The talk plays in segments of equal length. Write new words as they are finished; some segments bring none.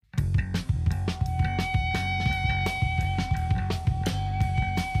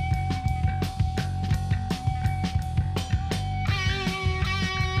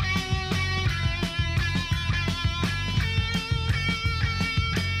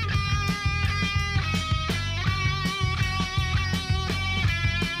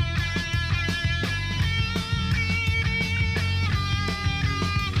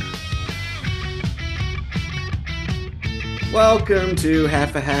Welcome to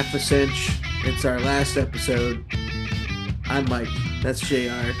Half a Cinch. It's our last episode. I'm Mike. That's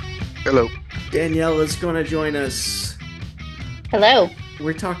JR. Hello. Danielle is going to join us. Hello.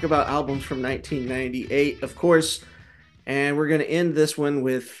 We're talking about albums from 1998, of course, and we're going to end this one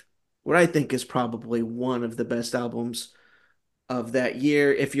with what I think is probably one of the best albums of that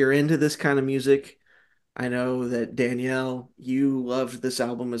year. If you're into this kind of music, I know that Danielle, you loved this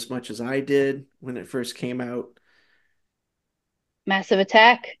album as much as I did when it first came out. Massive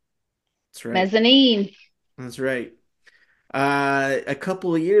Attack. That's right. Mezzanine. That's right. A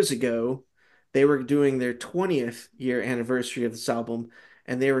couple of years ago, they were doing their 20th year anniversary of this album,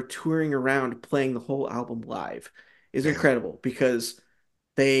 and they were touring around playing the whole album live. It's Man. incredible because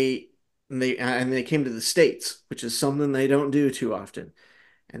they they came to the States, which is something they don't do too often.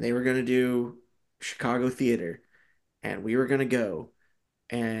 And they were going to do Chicago theater, and we were going to go,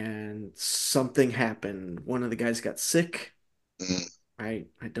 and something happened. One of the guys got sick. Mm. I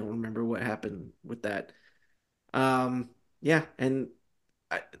don't remember what happened with that. Um, yeah, and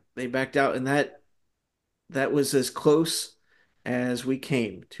I, they backed out, and that was as close as we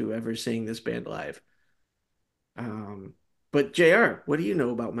came to ever seeing this band live. Um, but JR, what do you know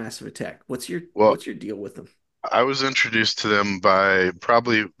about Massive Attack? Well, What's your deal with them? I was introduced to them by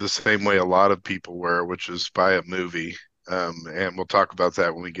probably the same way a lot of people were, which is by a movie. And we'll talk about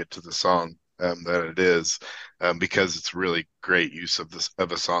that when we get to the song that it is, because it's really great use of this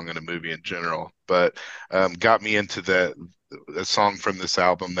of a song in a movie in general. But got me into that a song from this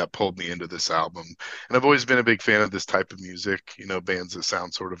album that pulled me into this album. And I've always been a big fan of this type of music, bands that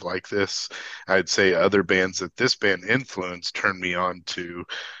sound sort of like this. I'd say other bands that this band influenced turned me on to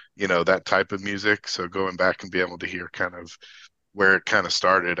that type of music. So going back and be able to hear kind of where it kind of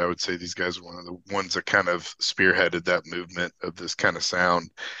started, I would say these guys are one of the ones that kind of spearheaded that movement of this kind of sound.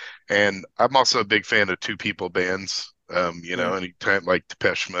 And I'm also a big fan of two people bands. Yeah, Anytime like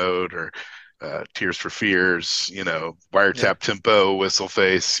Depeche Mode or Tears for Fears, yeah, Wiretap Tempo,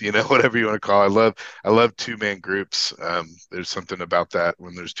 Whistleface, whatever you want to call it. I love two-man groups. There's something about that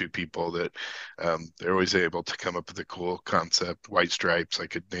when there's two people that they're always able to come up with a cool concept. White Stripes, I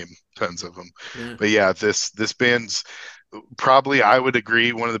could name tons of them. yeah. But yeah, this band's probably, I would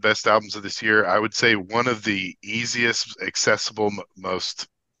agree, one of the best albums of this year. I would say one of the easiest, accessible, most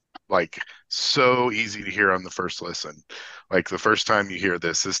like so easy to hear on the first listen. Like the first time you hear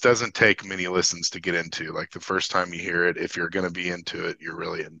this doesn't take many listens to get into. Like the first time you hear it, if you're going to be into it, you're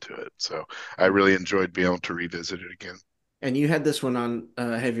really into it. So I Yeah. really enjoyed being able to revisit it again. And you had this one on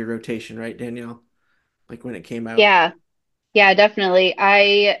heavy rotation, right, Danielle? Like when it came out. Yeah. Yeah, definitely.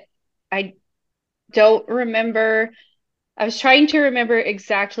 I don't remember. I was trying to remember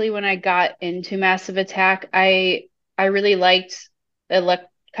exactly when I got into Massive Attack. I really liked elect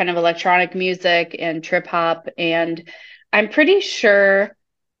kind of electronic music and trip hop, and I'm pretty sure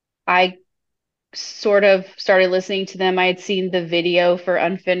I sort of started listening to them. I had seen the video for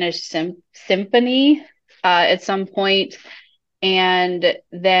Unfinished Symphony at some point, and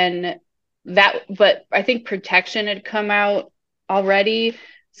then but I think Protection had come out already.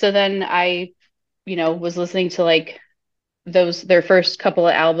 So then I was listening to like their first couple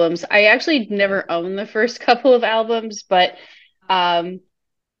of albums. I actually Yeah. never owned the first couple of albums, but um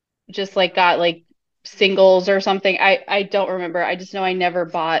just like got like singles or something. I don't remember. I just know I never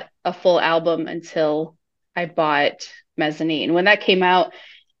bought a full album until I bought Mezzanine. When that came out,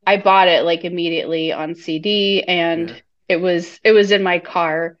 I bought it like immediately on CD, and Yeah. it was in my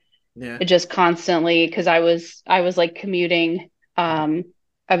car Yeah. just constantly because I was like commuting.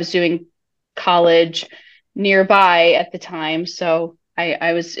 I was doing college nearby at the time, so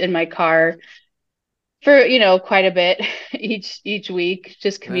I was in my car for quite a bit each week,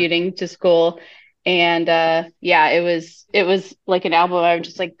 just Yeah. commuting to school. And yeah, it was like an album I would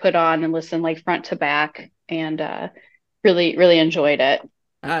just like put on and listen like front to back, and really enjoyed it.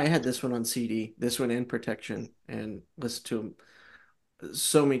 I had this one on CD, this one in Protection, and listened to them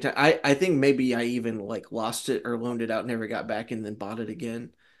so many times. I think maybe I even like lost it or loaned it out, never got back, and then bought it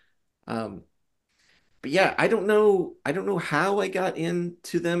again. Um, but yeah, I don't know how I got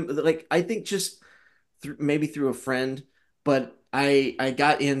into them. Like I think just through maybe through a friend, but I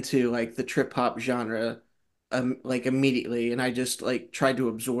got into like the trip hop genre like immediately, and I just like tried to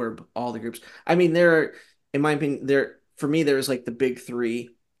absorb all the groups. I mean, there are, in my opinion, there for me there's like the big three,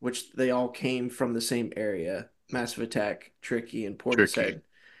 which they all came from the same area: Massive Attack, Tricky, and Tricky. Portishead.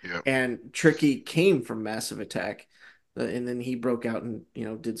 Yeah. And Tricky came from Massive Attack, and then he broke out and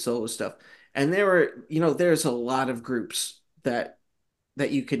did solo stuff. And there were there's a lot of groups that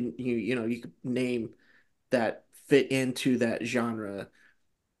you can you could name that fit into that genre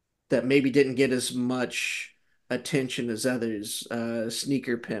that maybe didn't get as much attention as others.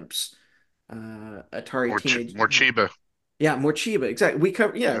 Sneaker Pimps, Atari Teenage. More Chiba. Yeah, more Chiba. Exactly.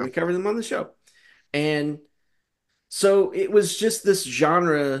 Yeah. We cover them on the show. And so it was just this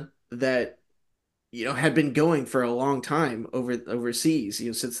genre that had been going for a long time overseas,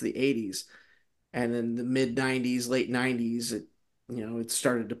 since the 80s. And then the mid 90s, late 90s, it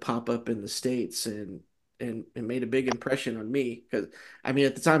started to pop up in the States, and it made a big impression on me because I mean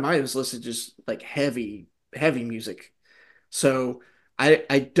at the time I was listening to just like heavy music. So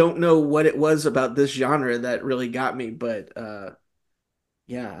I don't know what it was about this genre that really got me, but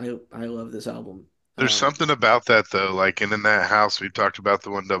yeah, I love this album. There's Um, something about that though, like and in that house, we've talked about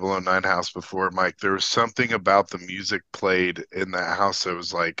the 1009 house before, Mike. There was something about the music played in that house that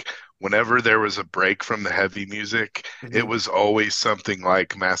was like whenever there was a break from the heavy music, it mhm. was always something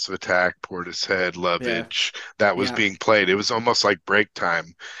like Massive Attack, Portishead, Yeah, Lovage that was yeah, being played. It was almost like break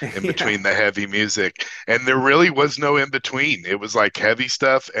time in yeah, between the heavy music. And there really was no in between. It was like heavy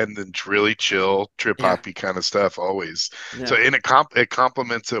stuff and then really chill, trip yeah, hoppy kind of stuff always. So yeah, and it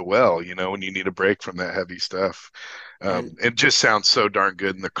complements it well, when you need a break from that heavy stuff. and It just sounds so darn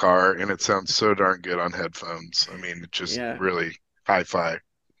good in the car, and it sounds so darn good on headphones. I mean, it just yeah. really hi-fi.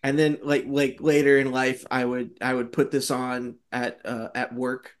 And then like later in life, I would put this on at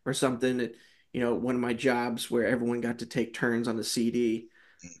work or something. One of my jobs where everyone got to take turns on the CD,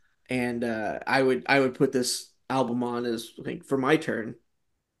 and I would put this album on as like for my turn,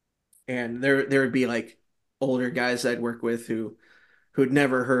 and there would be like older guys I'd work with who'd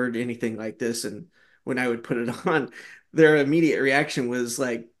never heard anything like this, and when I would put it on, their immediate reaction was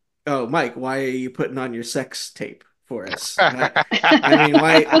like, "Oh, Mike, why are you putting on your sex tape for us?" I mean,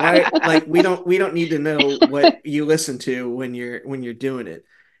 why, like we don't need to know what you listen to when you're doing it.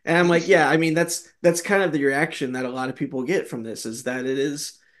 And I'm like, yeah, I mean, that's kind of the reaction that a lot of people get from this is that it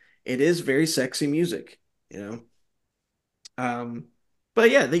is very sexy music, you know. Um, but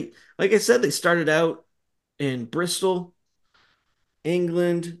yeah, like I said, they started out in Bristol,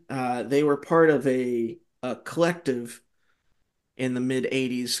 England. They were part of a collective in the mid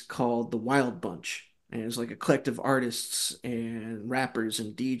 80s called the Wild Bunch. And it was like a collective of artists and rappers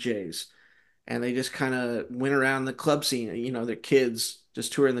and DJs. And they just kind of went around the club scene. They're kids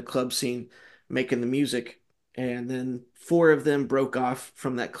just touring the club scene, making the music. And then four of them broke off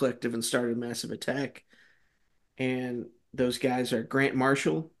from that collective and started Massive Attack. And those guys are Grant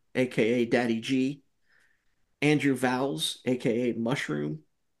Marshall, aka Daddy G, Andrew Vowles, aka Mushroom,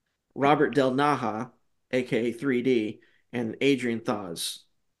 Robert Del Naja, aka 3D, and Adrian Thawes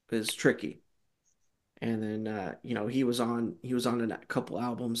is Tricky. And then he was on a couple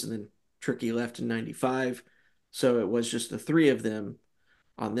albums, and then Tricky left in '95, so it was just the three of them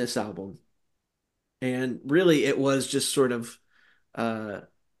on this album. And really, it was just sort of uh,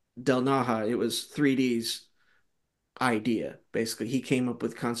 Del Naja. It was 3D's idea. Basically, he came up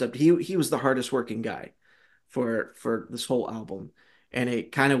with concept. He was the hardest working guy for this whole album, and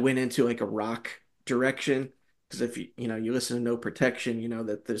it kind of went into like a rock direction. Because if you listen to No Protection, you know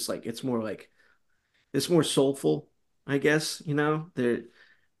that there's like it's more soulful, I guess. There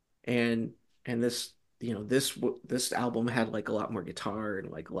and and this album had like a lot more guitar and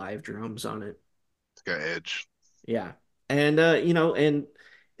like live drums on it. It's got edge. Yeah, and and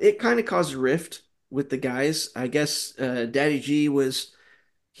it kind of caused a rift with the guys. I guess Daddy G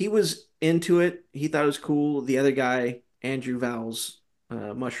he was into it. He thought it was cool. The other guy, Andrew Vowles,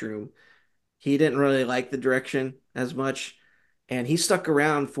 Mushroom, he didn't really like the direction as much, and he stuck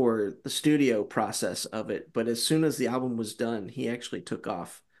around for the studio process of it. But as soon as the album was done, he actually took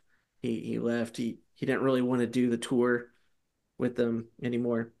off. He left. He didn't really want to do the tour with them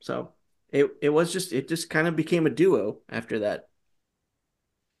anymore. So it just kind of became a duo after that.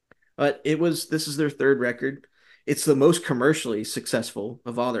 But this is their third record. It's the most commercially successful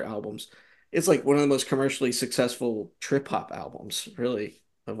of all their albums. It's like one of the most commercially successful trip hop albums, really,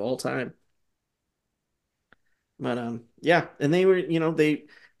 of all time. But yeah, and they were, they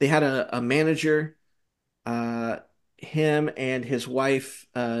had a manager, uh him and his wife,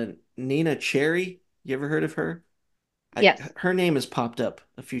 Nina Cherry. You ever heard of her? Yes. Her name has popped up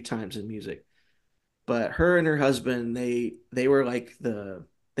a few times in music. But her and her husband, they were like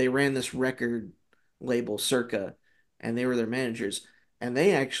they ran this record label Circa, and they were their managers, and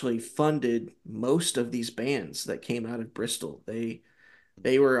they actually funded most of these bands that came out of Bristol. They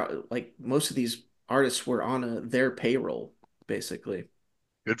were like most of these artists were on their payroll basically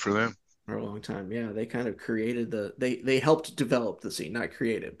Good for them. for a long time. Yeah, they kind of created they helped develop the scene, not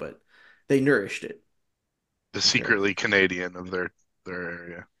create it, but they nourished it, The I'm sure. secretly Canadian of their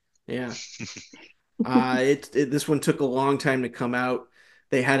area. Yeah. This one took a long time to come out.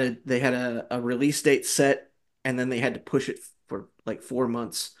 They had a release date set and then they had to push it for like 4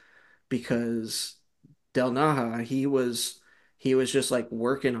 months because Del Naja, he was just like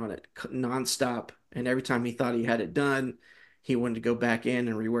working on it nonstop, and every time he thought he had it done, he wanted to go back in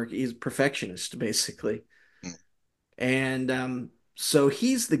and rework. He's a perfectionist basically, Mm. and so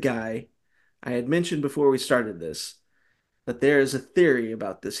he's the guy I had mentioned before we started this that there is a theory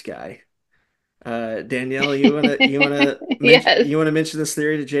about this guy. Danielle, Yes. you wanna mention this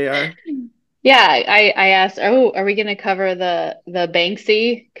theory to JR? Yeah, I asked, oh, are we going to cover the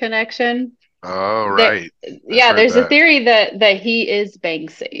Banksy connection? Oh, There, right. I've yeah, heard there's a that. theory that he is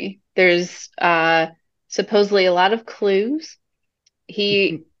Banksy. There's supposedly a lot of clues.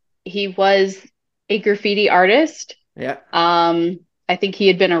 He he was a graffiti artist. Yeah, Um, I think he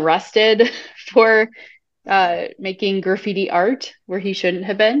had been arrested for making graffiti art where he shouldn't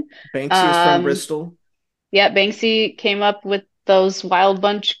have been. Banksy is from Um, Bristol. yeah, Banksy came up with those Wild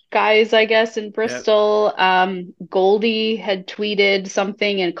Bunch guys, I guess, in Yeah. Bristol. Goldie had tweeted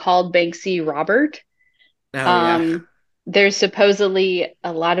something and called Banksy Robert. Oh yeah. Um, there's supposedly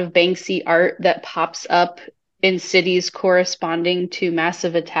a lot of Banksy art that pops up in cities corresponding to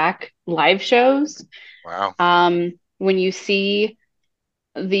Massive Attack live shows. Wow. When you see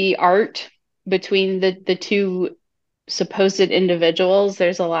the art between the two supposed individuals,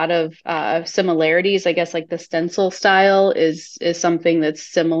 there's a lot of similarities. I guess like the stencil style is something that's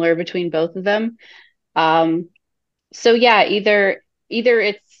similar between both of them. Um, so yeah, either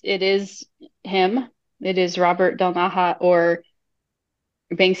it is him, it is Robert Del Naja, or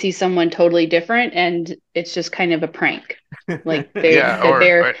Banksy's someone totally different, and it's just kind of a prank. Like Yeah,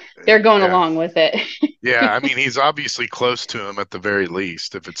 they're going yeah. along with it. Yeah, I mean, he's obviously close to him at the very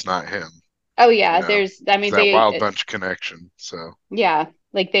least, if it's not him, Oh you yeah, know. there's I It's mean that Wild they Bunch connection. So, yeah,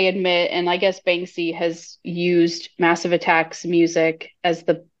 like they admit, and I guess Banksy has used Massive Attack's music as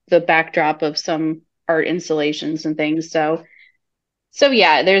the backdrop of some art installations and things. So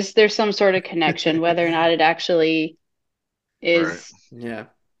yeah, there's some sort of connection, whether or not it actually right. is Yeah.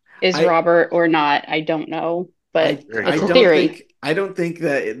 is I Robert or not, I don't know, but Very it's a cool. theory. I don't think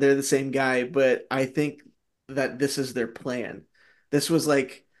that they're the same guy, but I think that this is their plan. This was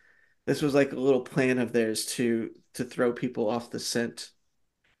like this was like a little plan of theirs to throw people off the scent.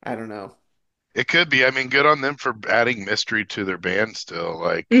 I don't know. It could be. I mean, good on them for adding mystery to their band still.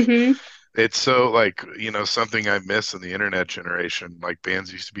 Like, Hmm. it's so like, something I miss in the internet generation. Like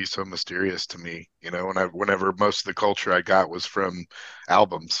bands used to be so mysterious to me, whenever most of the culture I got was from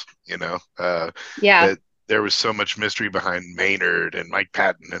albums, Yeah. that there was so much mystery behind Maynard and Mike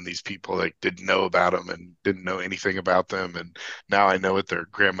Patton and these people like didn't know about them and didn't know anything about them. And now I know what their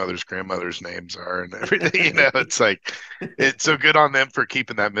grandmother's names are and everything, it's like, it's so good on them for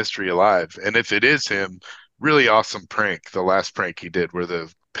keeping that mystery alive. And if it is him, really awesome prank. The last prank he did where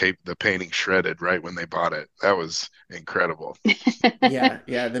the painting shredded right when they bought it. That was incredible. Yeah,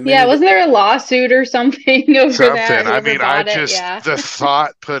 yeah. The Yeah, wasn't minute there a lawsuit or something over that? Something. I Whoever mean, I bought it, just yeah. the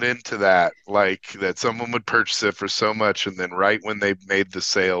thought put into that, like that someone would purchase it for so much, and then right when they made the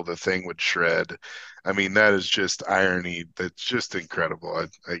sale, the thing would shred. I mean, that is just irony. That's just incredible.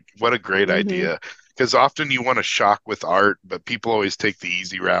 What a great Hmm. idea. Because often you want to shock with art, but people always take the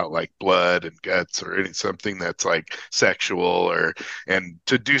easy route, like blood and guts, or something that's like sexual, and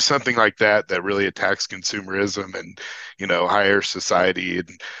to do something like that that really attacks consumerism and higher society,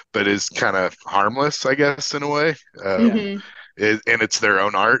 but is kind of harmless, I guess, in a way. yeah. Hmm. And it's their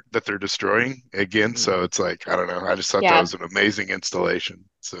own art that they're destroying again. Mhm. So it's like, I don't know. I just thought that Yeah. was an amazing installation.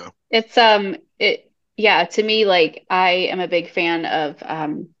 So, It yeah, to me, like I am a big fan of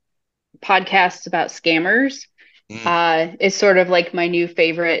podcasts about scammers. mm, It's sort of like my new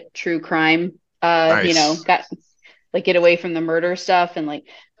favorite true crime. nice. Got like get away from the murder stuff and like,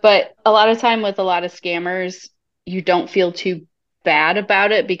 but a lot of time with a lot of scammers, you don't feel too bad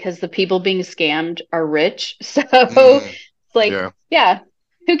about it because the people being scammed are rich. So Hmm. it's like, Yeah. yeah,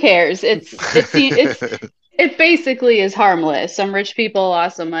 who cares? It basically is harmless. Some rich people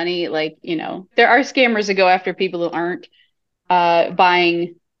lost some money. Like, there are scammers that go after people who aren't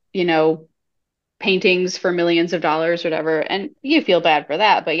buying, you know, paintings for millions of dollars, whatever, and you feel bad for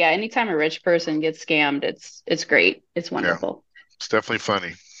that. But yeah, anytime a rich person gets scammed, it's great. It's Yeah. wonderful. It's definitely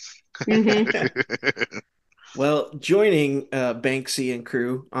funny. Hmm. Well, joining Banksy and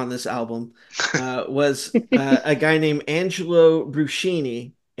crew on this album was a guy named Angelo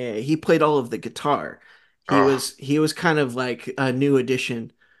Bruscini. He played all of the guitar. Oh, He was kind of like a new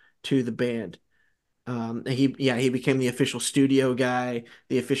addition to the band. He became the official studio guy,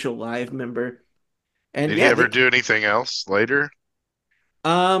 the official live member, and did he yeah, ever they do anything else later?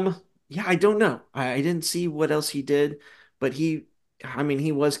 yeah, I don't know. I didn't see what else he did, but I mean,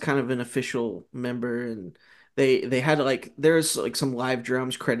 he was kind of an official member, and They had like there's like some live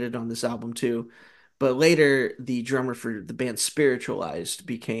drums credited on this album too. But later the drummer for the band Spiritualized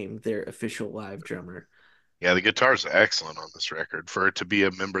became their official live drummer. Yeah, the guitar's excellent on this record. For it to be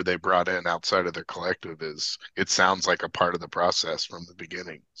a member they brought in outside of their collective is it sounds like a part of the process from the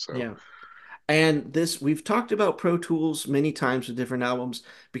beginning. So Yeah. And this we've talked about Pro Tools many times with different albums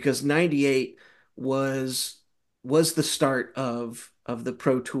because 98 was was the start of the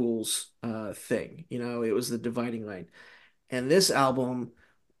Pro Tools thing. You know, it was the dividing line. And this album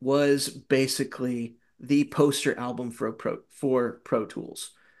was basically the poster album for Pro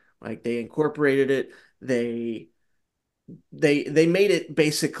Tools. Like they incorporated it, they they made it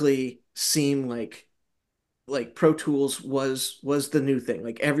basically seem like Pro Tools was the new thing.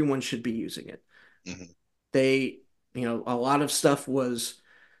 Like everyone should be using it. mhm, They, you know, a lot of stuff was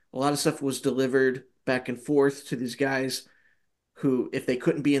delivered back and forth to these guys who, if they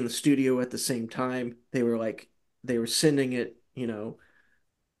couldn't be in the studio at the same time, they were sending it, you know,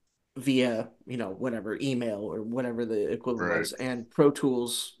 via, you know, whatever email or whatever the equivalent right. was. And Pro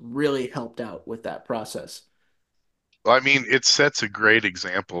Tools really helped out with that process. Well, I mean, it sets a great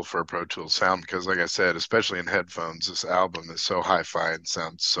example for Pro Tools sound because, like I said, especially in headphones, this album is so hi-fi and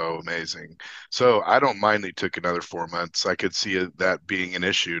sounds so amazing. So I don't mind they took another 4 months. I could see that being an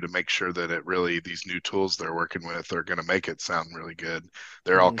issue to make sure that it really, these new tools they're working with are going to make it sound really good.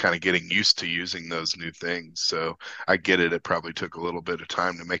 They're all Mhm. kind of getting used to using those new things. So I get it. It probably took a little bit of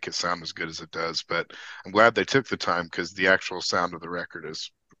time to make it sound as good as it does, but I'm glad they took the time because the actual sound of the record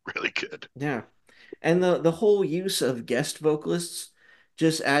is really good. Yeah. And the whole use of guest vocalists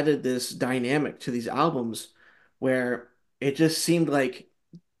just added this dynamic to these albums where it just seemed like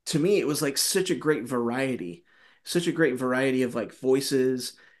to me it was like such a great variety of like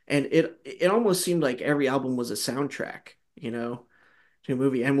voices, and it almost seemed like every album was a soundtrack, you know, to a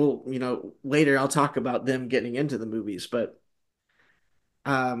movie. And we'll, you know, later I'll talk about them getting into the movies, but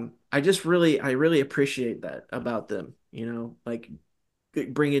I really appreciate that about them, you know, like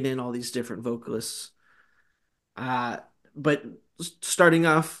bringing in all these different vocalists. Uh, but starting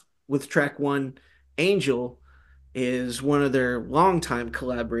off with track one, Angel is one of their longtime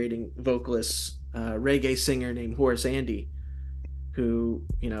collaborating vocalists, reggae singer named Horace Andy, who,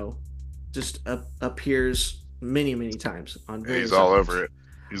 you know, just appears many times on He's various all over albums. it.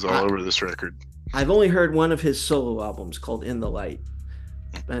 He's all I, over this record. I've only heard one of his solo albums called In the Light,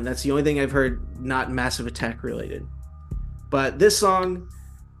 and that's the only thing I've heard not Massive Attack related. But this song,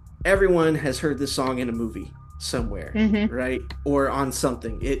 everyone has heard this song in a movie somewhere, Hmm. right? Or on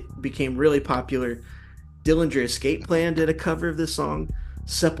something. It became really popular. Dillinger Escape Plan did a cover of this song.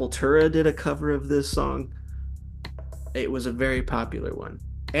 Sepultura did a cover of this song. It was a very popular one.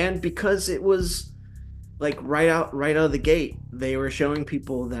 And because it was like right out of the gate, they were showing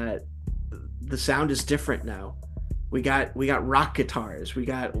people that the sound is different now. We got rock guitars, we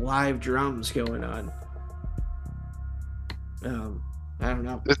got live drums going on. Um, I don't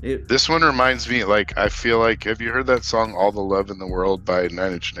know. This, It this one reminds me, like, I feel like, have you heard that song "All the Love in the World" by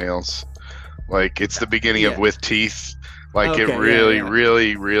Nine Inch Nails? Like, it's the beginning of yeah. "With Teeth." Like, it Okay, yeah, really, yeah.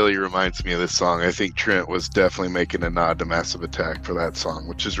 really, really reminds me of this song. I think Trent was definitely making a nod to Massive Attack for that song,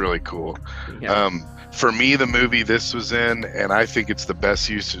 which is really cool. Yeah. For me, the movie this was in, and I think it's the best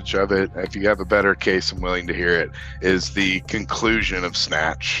usage of it. If you have a better case, I'm willing to hear it. Is the conclusion of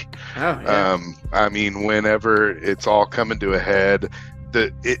Snatch. Oh, yeah. I mean, whenever it's all coming to a head,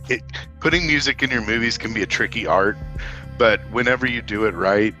 putting music in your movies can be a tricky art, but whenever you do it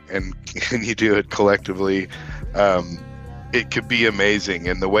right and and you do it collectively, um, it could be amazing.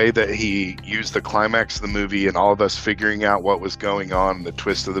 And the way that he used the climax of the movie and all of us figuring out what was going on, the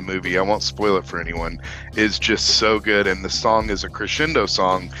twist of the movie, I won't spoil it for anyone, is just so good. And the song is a crescendo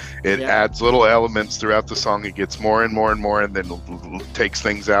song. It Yeah. adds little elements throughout the song. It gets more and more and more, and then takes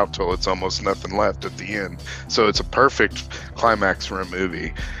things out till it's almost nothing left at the end. So it's a perfect climax for a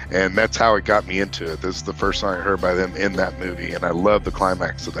movie. And that's how it got me into it. This is the first song I heard by them in that movie, and I love the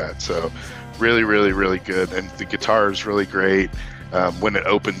climax of that. So really, really, really good. And the guitar is really great. When it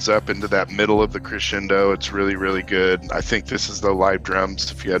opens up into that middle of the crescendo, it's really, really good. I think this is the live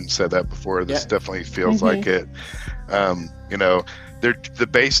drums. If you hadn't said that before, this Yeah. definitely feels Hmm. like it. You know, the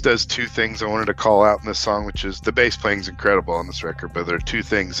bass does two things I wanted to call out in this song, which is the bass playing is incredible on this record, but there are two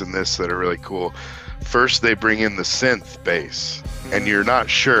things in this that are really cool. First, they bring in the synth bass, and Mhm. you're not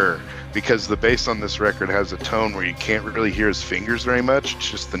sure because the bass on this record has a tone where you can't really hear his fingers very much. It's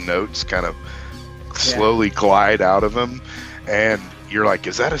just the notes kind of Yeah. slowly glide out of him, and you're like,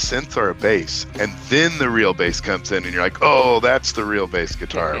 is that a synth or a bass? And then the real bass comes in, and you're like, oh, that's the real bass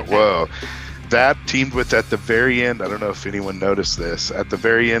guitar. Whoa. that teamed with at the very end, I don't know if anyone noticed this, at the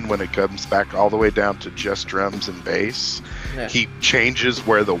very end when it comes back all the way down to just drums and bass, Yeah. he changes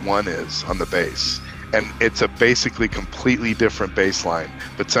where the one is on the bass. And it's a basically completely different bass line,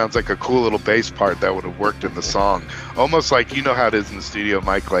 but sounds like a cool little bass part that would have worked in the song. Almost like, you know how it is in the studio,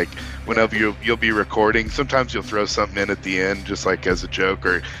 Mike, like whenever you'll be recording, sometimes you'll throw something in at the end just like as a joke,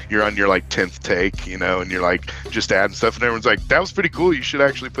 or you're on your like 10th take, you know, and you're like just adding stuff and everyone's like, that was pretty cool, you should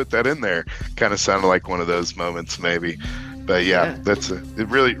actually put that in there. Kind of sounded like one of those moments maybe. But yeah, Yeah. that's a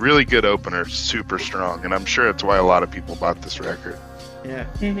really, really good opener, super strong, and I'm sure it's why a lot of people bought this record. Yeah.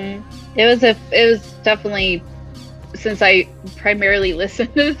 It was definitely, since I primarily listened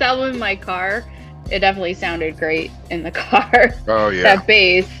to this album in my car, it definitely sounded great in the car. Oh yeah.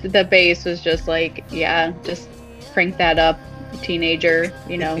 The bass was just like, yeah, just crank that up, teenager,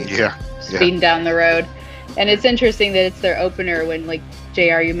 you know, Yeah. speeding down the road. And it's interesting that it's their opener when, like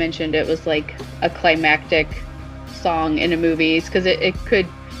JR, you mentioned, it was like a climactic song in a movie, because it could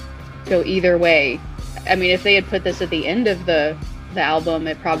go either way. I mean, if they had put this at the end of the album,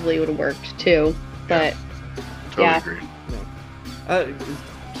 it probably would have worked too. But Totally yeah. agree. Uh,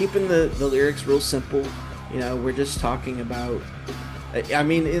 Keeping the lyrics real simple. You know, we're just talking about. I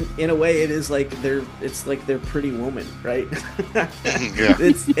mean, in a way, it is like it's like their Pretty Woman, right? Yeah.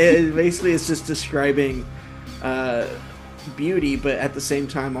 Basically it's just describing beauty, but at the same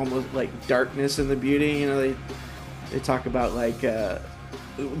time, almost like darkness in the beauty. You know, they talk about like the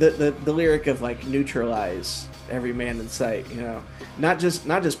lyric of like neutralize every man in sight. You know, not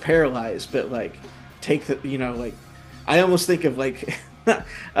just paralyze, but like take the, you know, like I almost think of like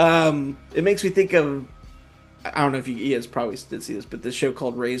it makes me think of, I don't know if you guys probably did see this, but this show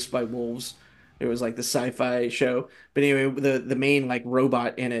called Raised by Wolves. It was like the sci-fi show, but anyway, the main like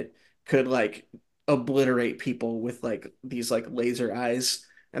robot in it could like obliterate people with like these like laser eyes,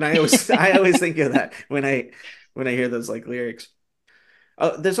 and I always think of that when I hear those like lyrics.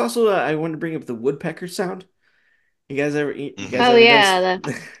 There's also I wanted to bring up the woodpecker sound. You guys Oh Mhm. ever yeah,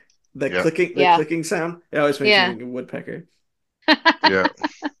 notice Yeah. the yeah, clicking sound? It always makes me yeah. think of woodpecker. Yeah.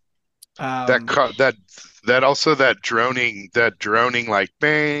 That Um, co- that that also that droning like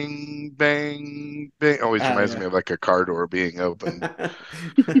bang bang bang always reminds yeah. me of like a car door being open.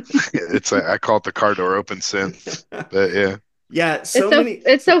 I call it the car door open synth. But yeah. Yeah, so many.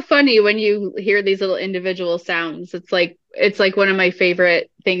 It's so funny when you hear these little individual sounds. It's like one of my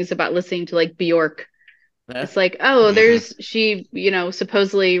favorite things about listening to like Bjork. Yeah. It's like, oh, Hmm. she, you know,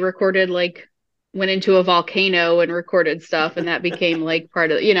 supposedly recorded, like, went into a volcano and recorded stuff, and that became like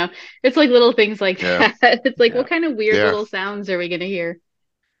part of, you know, it's like little things like Yeah. that. It's like, Yeah. what kind of weird Yeah. little sounds are we gonna hear?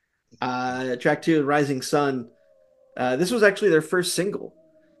 Track two, Rising Sun. This was actually their first single,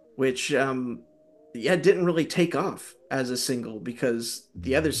 which yeah, didn't really take off as a single because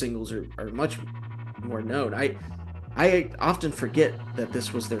the other singles are much more known. I often forget that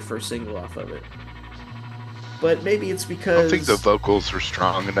this was their first single off of it, but maybe it's I don't think the because vocals were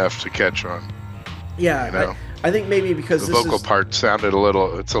strong enough to catch on, you yeah, know. I think maybe The because vocal part sounded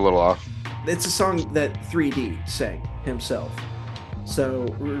it's a little off. it's a song that 3D sang himself.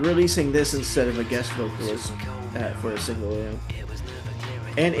 So releasing this instead of a guest vocalist for a single, you know.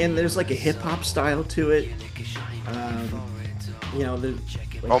 And there's like a hip hop style to it. Um, you know, there's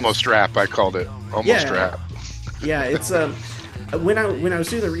like Almost rap, I called it. Almost yeah, rap. yeah. It's when I was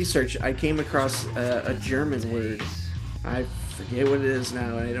doing the research, I came across a German word. I forget what it is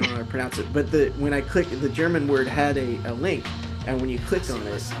now, and I don't know how to pronounce it. But when I clicked, the German word had a link, and when you clicked on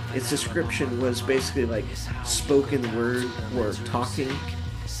it, its description was basically like spoken word or talking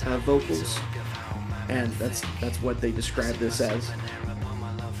vocals, and that's what they describe this as.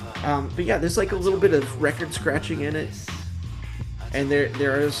 But yeah, there's like a little bit of record scratching in it, and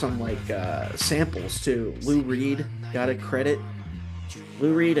there are some like samples too. Lou Reed got a credit.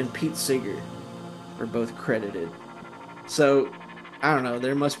 Lou Reed and Pete Seeger were both credited. So I don't know.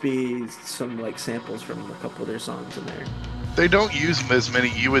 There must be some like samples from a couple of their songs in there. They don't use them as many.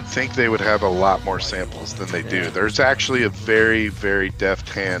 You would think they would have a lot more samples than they do. Yeah. There's actually a very, very deft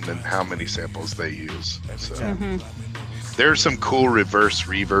hand in how many samples they use. So Yeah. there's some cool reverse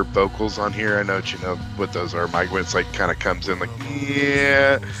reverb vocals on here. I know you know what those are, Mike. When it's like kind of comes in like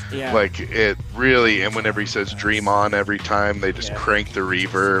yeah, Yeah. like it really. And whenever he says "dream on" every time, they just Yeah. crank the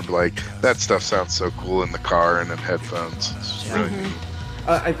reverb. Like that stuff sounds so cool in the car and in headphones. It's just really neat.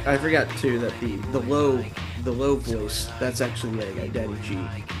 I forgot too that the low voice, that's actually Daddy G.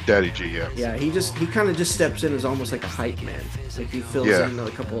 Daddy G, yeah. Yeah, he kind of just steps in as almost like a hype man. Like he fills Yeah. in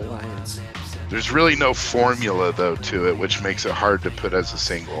a couple of lines. There's really no formula though to it, which makes it hard to put as a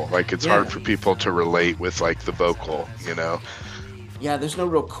single. Like it's Yeah. hard for people to relate with like the vocal, you know. Yeah, there's no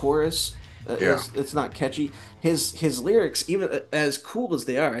real chorus. Yeah. It's not catchy. His lyrics, even as cool as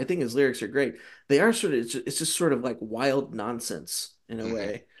they are, I think his lyrics are great. They are sort of it's just sort of like wild nonsense in a Hmm.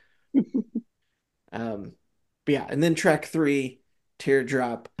 way. But yeah, and then track three,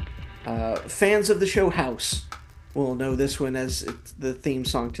 Teardrop. Fans of the show House will know this one as it's the theme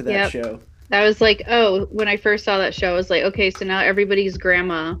song to that Yep. show. That was like, oh, when I first saw that show, I was like, okay, so now everybody's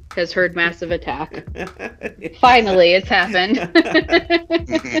grandma has heard Massive Attack. Finally, it's happened.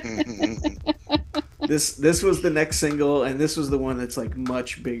 This was the next single, and this was the one that's like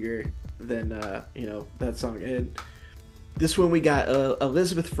much bigger than that song. And this one we got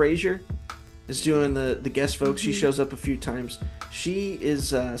Elizabeth Fraser is doing the guest folks. She Mhm. shows up a few times. She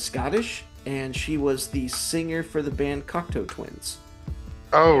is Scottish, and she was the singer for the band Cocteau Twins.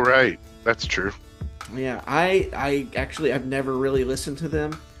 Oh, right. That's true. Yeah, I actually I've never really listened to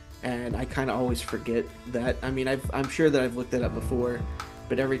them, and I kind of always forget that. I mean, I'm sure that I've looked that up before,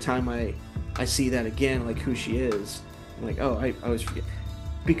 but every time I see that again, like who she is, I'm like, oh, I always forget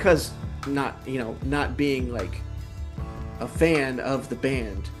because not being like a fan of the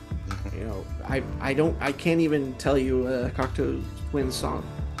band, Hmm. I can't even tell you a Cocteau Twins song.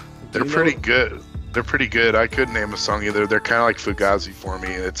 Do They're you pretty know? good. They're pretty good. I couldn't name a song either. They're kind of like Fugazi for me.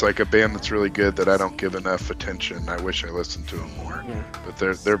 It's like a band that's really good that I don't give enough attention. I wish I listened to them more. Yeah, But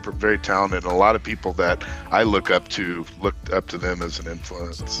they're very talented. And a lot of people that I looked up to them as an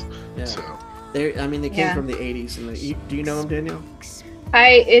influence. yeah. So I mean, they came Yeah. from the '80s, and do you know them, Danielle?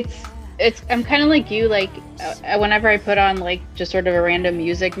 I it's I'm kind of like you like whenever I put on like just sort of a random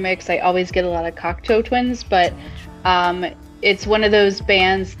music mix, I always get a lot of Cocteau Twins, but um it's one of those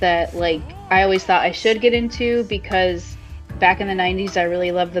bands that like I always thought I should get into because back in the 90s I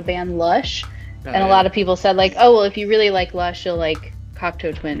really loved the band Lush, Oh and a yeah, lot of people said like, "Oh, well if you really like Lush, you'll like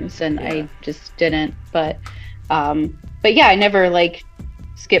Cocteau Twins," and yeah. I just didn't. But yeah, I never like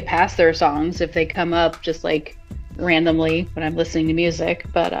skip past their songs if they come up just like randomly when I'm listening to music.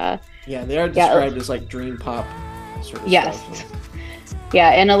 But Yeah, they are yeah, described as like dream pop sort of yes. stuff.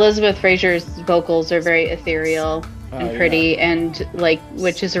 Yeah, and Elizabeth Fraser's vocals are very ethereal Oh and yeah, pretty and like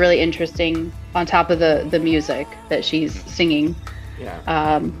which is really interesting on top of the music that she's yeah,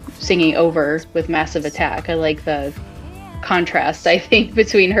 singing over with Massive Attack. I like the contrast I think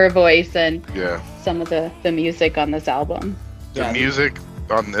between her voice and yeah, some of the music on this album. the yeah. music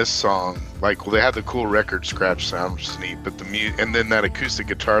on this song, like well, they had the cool record scratch sound, which is neat. But and then that acoustic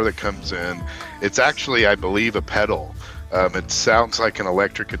guitar that comes in, it's actually, I believe, a pedal. It sounds like an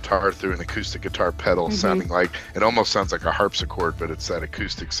electric guitar through an acoustic guitar pedal, Hmm. sounding like it almost sounds like a harpsichord, but it's that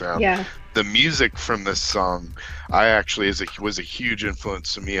acoustic sound. Yeah. The music from this song, I actually was a huge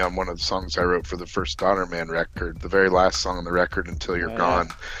influence to me on one of the songs I wrote for the first Donner Man record, the very last song on the record, "Until You're Oh yeah, Gone."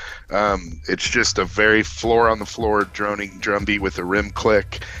 It's just a very floor on the floor droning drum beat with a rim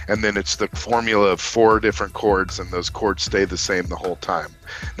click, and then it's the formula of four different chords, and those chords stay the same the whole time.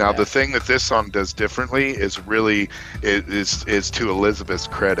 Now, yeah, the thing that this song does differently is really is to Elizabeth's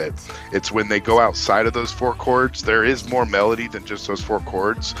credit. It's when they go outside of those four chords, there is more melody than just those four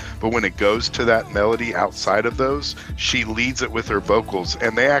chords, but when it goes to that melody outside of those, she leads it with her vocals,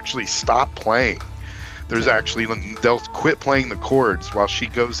 and they actually stop playing. There's actually, they'll quit playing the chords while she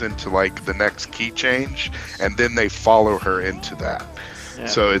goes into like the next key change, and then they follow her into that. yeah,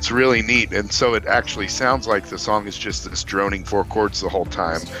 So it's really neat, and so it actually sounds like the song is just this droning four chords the whole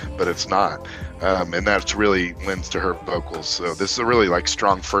time, but it's not. And that's really lends to her vocals. So this is a really like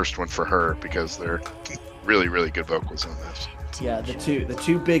strong first one for her because they're really, really good vocals on this. yeah. The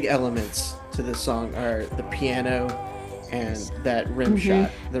two big elements to this song are the piano and that rim Hmm.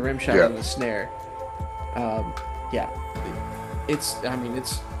 shot, the rim shot Yeah. on the snare. Um, yeah,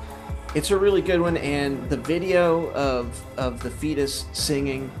 it's a really good one, and the video of the fetus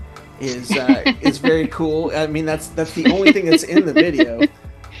singing is very cool. I mean, that's the only thing that's in the video.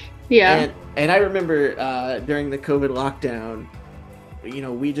 Yeah. And I remember during the COVID lockdown,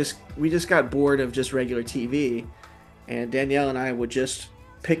 we just got bored of just regular TV, and Danielle and I would just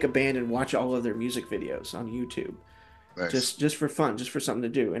pick a band and watch all of their music videos on YouTube, Nice. just for fun, just for something to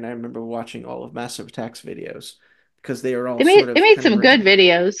do. And I remember watching all of Massive Attack's videos because they are all They sort made they of made kind of some good original.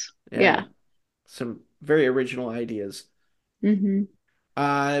 videos. Yeah, Yeah. some very original ideas. Hmm.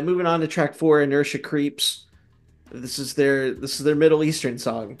 Moving on to track four, Inertia Creeps. This is their Middle Eastern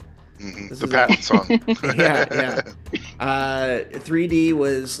song. This The is a Patton song. yeah, yeah. 3D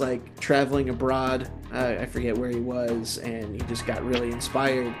was like traveling abroad. I forget where he was, and he just got really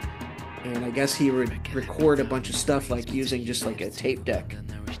inspired. And I guess he would record a bunch of stuff like using just like a tape deck,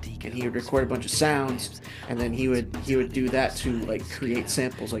 and he would record a bunch of sounds, and then he would do that to like create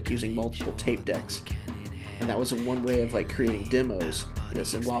samples like using multiple tape decks, and that was one way of like creating demos.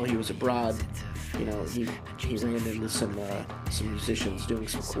 this. And while he was abroad, he ran into some musicians doing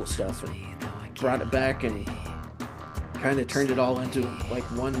some cool stuff and brought it back and kind of turned it all into like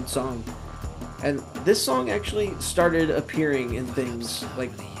one song. And this song actually started appearing in things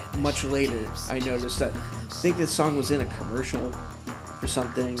like much later. I noticed that I think this song was in a commercial or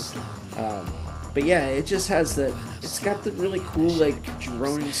something. But yeah, it just has it's got the really cool like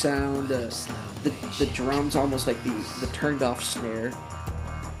droning sound. The drums almost like the turned off snare.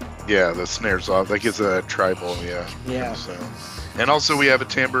 Yeah, the snare's off. That gives a tribal, yeah. Yeah. And also we have a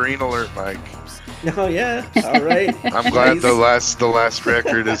tambourine alert, Mike. Oh yeah, all right. I'm glad the last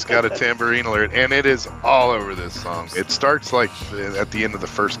record has got a tambourine alert, and it is all over this song. It starts like at the end of the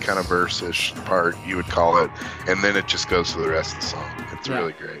first kind of verse-ish part, you would call it, and then it just goes to the rest of the song. It's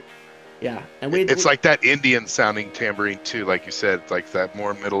really great. Yeah, and it's like that Indian sounding tambourine too, like you said, like that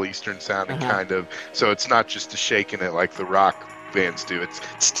more Middle Eastern sounding kind of. So it's not just a shaking it like the rock bands do.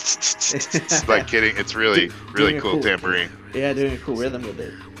 It's like getting. It's really cool tambourine. Yeah, doing a cool rhythm with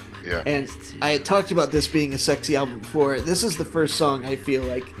it. Yeah. And I had talked about this being a sexy album before. This is the first song I feel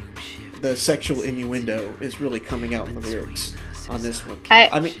like the sexual innuendo is really coming out in the lyrics on this one. I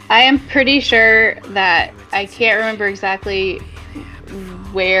am pretty sure that I can't remember exactly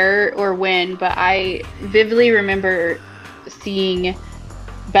where or when, but I vividly remember seeing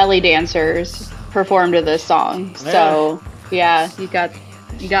belly dancers perform to this song. So yeah, you got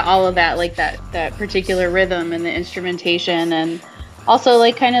all of that, like that particular rhythm and the instrumentation, and also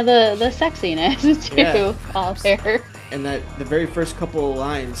like kind of the sexiness too, all there. And that the very first couple of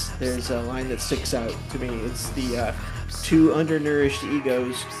lines, there's a line that sticks out to me. It's the 2 undernourished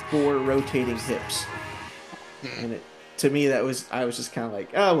egos, 4 rotating hips. And to me, I was just kind of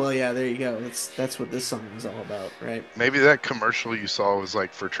like, oh well, yeah, there you go. That's what this song is all about, right? Maybe that commercial you saw was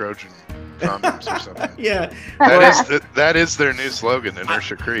like for Trojan condoms or something. Yeah, that is their new slogan.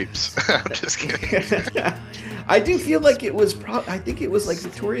 Inertia creeps. I'm just kidding. I do feel like it was. I think it was like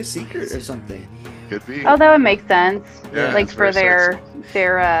Victoria's Secret or something. Could be. Oh, that would make sense. Yeah, like for their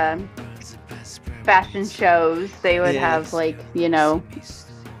fashion shows, they would have like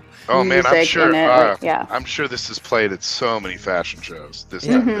Oh man, I'm sure. Yeah, I'm sure this is played at so many fashion shows. This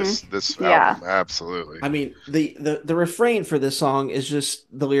album, absolutely. I mean, the refrain for this song is just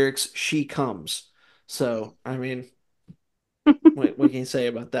the lyrics "She comes." So I mean, what can you say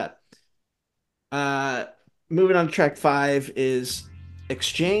about that? Moving on to track 5 is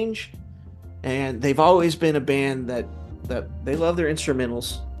Exchange, and they've always been a band that they love their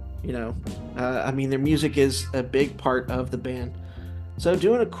instrumentals. I mean, their music is a big part of the band. So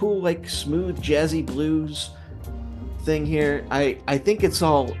doing a cool, like, smooth, jazzy blues thing here. I think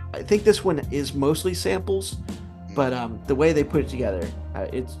this one is mostly samples, but the way they put it together,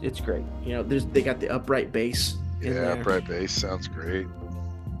 it's great. They got the upright bass in there. Upright bass sounds great.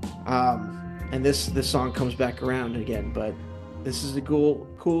 And this song comes back around again, but this is a cool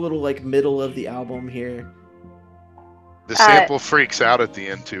little like middle of the album here. The sample freaks out at the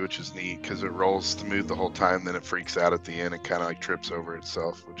end too, which is neat because it rolls smooth the whole time. Then it freaks out at the end and kind of like trips over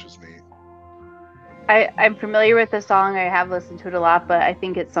itself, which is neat. I'm familiar with the song. I have listened to it a lot, but I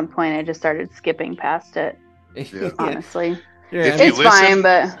think at some point I just started skipping past it. Yeah. Honestly, it's fine,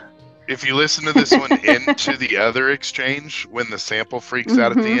 but if you listen to this one into the other exchange, when the sample freaks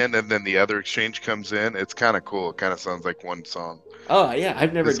out at the end and then the other exchange comes in, it's kind of cool. It kind of sounds like one song. Oh yeah,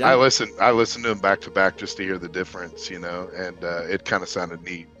 I've never done. I listened to them back to back just to hear the difference, and it kind of sounded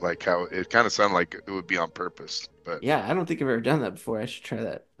neat, like how it kind of sounded like it would be on purpose. But yeah, I don't think I've ever done that before. I should try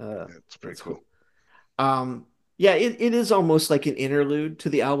that. It's pretty cool. Yeah, it is almost like an interlude to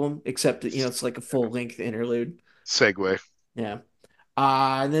the album, except it's like a full length interlude. Segue. Yeah.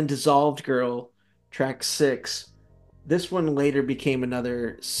 And then Dissolved Girl, track 6. This one later became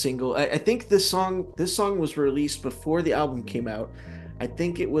another single. I think this song was released before the album came out. I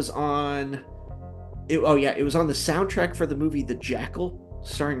think it was on it was on the soundtrack for the movie The Jackal,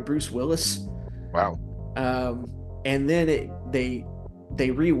 starring Bruce Willis. Wow. And then they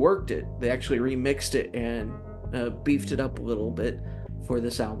reworked it. They actually remixed it and beefed it up a little bit for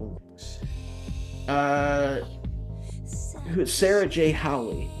this album. Sarah J.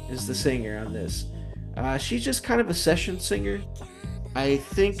 Howley is the singer on this. She's just kind of a session singer. I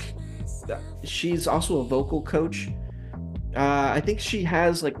think she's also a vocal coach. I think she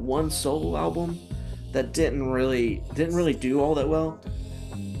has like one solo album that didn't really do all that well.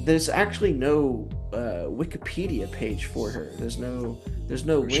 There's actually no Wikipedia page for her. There's no She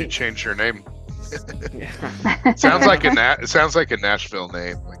link. changed her name. Yeah. It sounds like a Nashville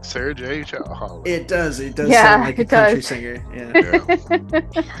name, like Sarah J. Holland. It does. It does sound Yeah, like a it does. country singer.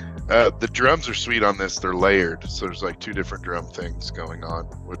 Yeah. Yeah. The drums are sweet on this. They're layered, so there's like two different drum things going on,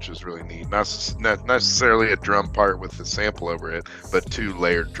 which is really neat. Not necessarily a drum part with the sample over it, but two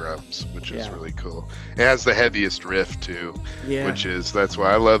layered drums, which is Yeah. really cool. It has the heaviest riff too, Yeah. that's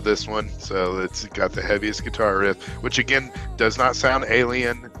why I love this one. So it's got the heaviest guitar riff, which again does not sound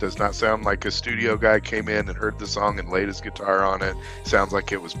alien. Does not sound like a studio guy came in and heard the song and laid his guitar on it. Sounds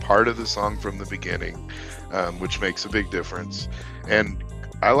like it was part of the song from the beginning, which makes a big difference. And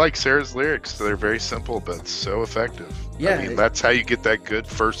I like Sarah's lyrics. They're very simple, but so effective. Yeah. I mean, that's how you get that good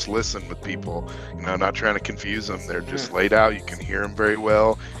first listen with people. You know, not trying to confuse them. They're just laid out. You can hear them very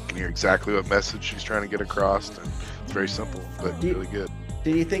well. You can hear exactly what message she's trying to get across. And it's very simple, but really good. Do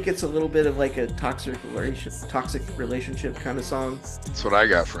you think it's a little bit of like a toxic relationship kind of song? That's what I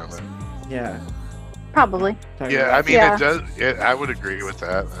got from it. Yeah. Probably. Talking Yeah, I about- mean, Yeah. it does. I would agree with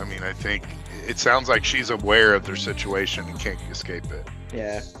that. I mean, I think it sounds like she's aware of their situation and can't escape it.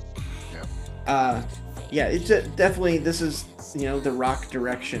 Yeah. Yeah. Yeah, it's definitely, this is, the rock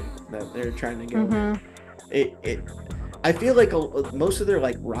direction that they're trying to go. Hmm. I feel like most of their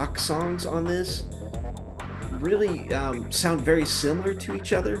like rock songs on this really sound very similar to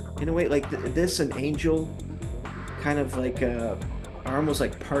each other in a way. Like this and Angel kind of like are almost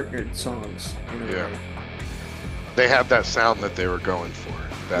like partnered songs in a Yeah. way. They have that sound that they were going for.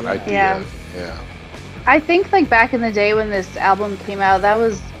 That Yeah. idea. Yeah. Yeah. I think like back in the day when this album came out, that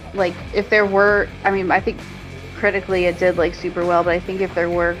was like if there were, I mean, I think critically it did like super well, but I think if there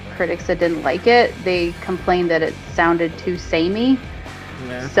were critics that didn't like it, they complained that it sounded too samey.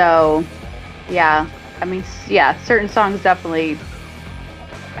 Yeah. So, yeah, I mean, yeah, certain songs definitely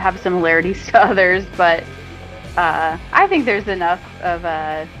have similarities to others, but I think there's enough of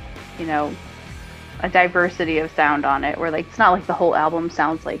a diversity of sound on it where like it's not like the whole album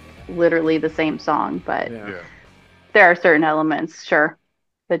sounds like literally the same song, but Yeah. Yeah. there are certain elements, sure,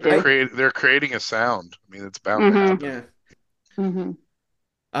 that do. They're creating a sound. I mean, it's bound to Mhm. happen. Yeah.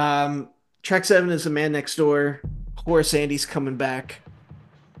 Hmm. Track 7 is The Man Next Door. Horace Andy's coming back.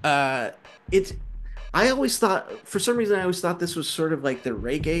 It's I always thought, for some reason, I always thought this was sort of like the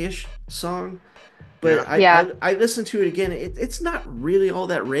reggae-ish song, but Yeah. I listened to it again. It's not really all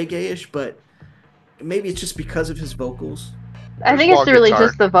that reggae-ish, but maybe it's just because of his vocals. I There's think wah it's really guitar.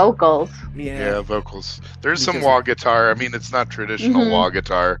 just the vocals. Yeah, vocals. There's some Because- wah guitar. I mean, it's not traditional Mhm. wah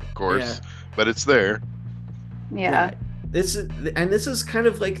guitar, of course, but it's there. Yeah. This is kind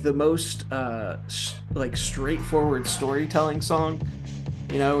of like the most like straightforward storytelling song.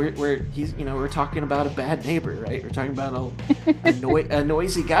 Where he's we're talking about a bad neighbor, right? We're talking about a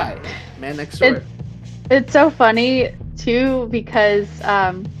noisy guy, man next door. It's so funny too because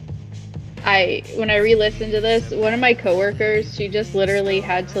when I re-listened to this, one of my coworkers, she just literally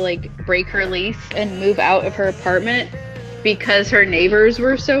had to like break her lease and move out of her apartment because her neighbors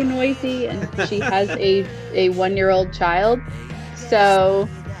were so noisy, and she has a 1-year-old child. So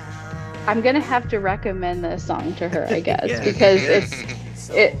I'm gonna have to recommend this song to her, I guess, Yeah. because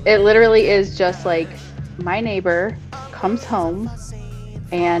it literally is just like my neighbor comes home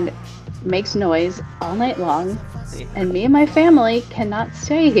and makes noise all night long, and me and my family cannot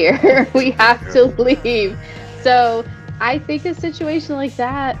stay here. We have to leave. So I think a situation like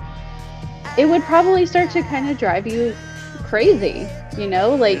that, it would probably start to kind of drive you crazy,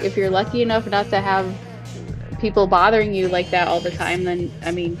 like if you're lucky enough not to have people bothering you like that all the time, then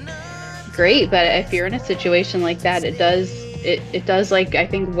I mean, great. But if you're in a situation like that, it does like, I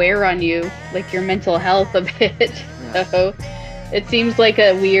think, wear on you, like your mental health a bit. So it seems like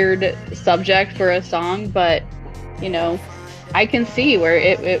a weird subject for a song, but I can see where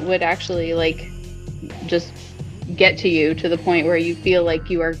it would actually like just get to you to the point where you feel like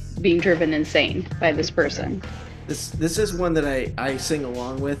you are being driven insane by this person. This is one that I sing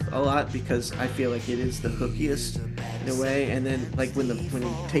along with a lot because I feel like it is the hookiest in a way, and then like when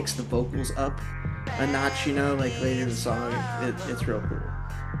he takes the vocals up a notch, like later in the song, it's real cool.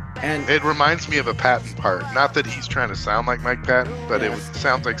 And It reminds me of a Patton part. Not that he's trying to sound like Mike Patton, but it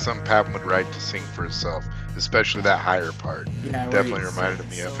sounds like something Patton would write to sing for himself, especially that higher part. yeah, where Definitely reminded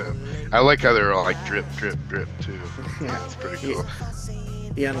me of him. I like how they're all like drip, drip, drip too. Yeah. It's pretty cool.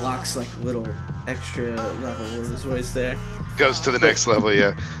 he unlocks like a little extra level with his voice there. Goes to the next level,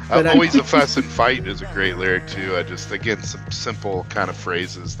 yeah. But Always a fuss and fight is a great lyric too. I just, again, some simple kind of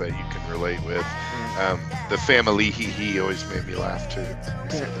phrases that you can relate with. The family he always made me laugh too.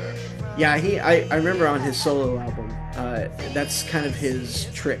 He said that. Yeah, I remember on his solo album, that's kind of his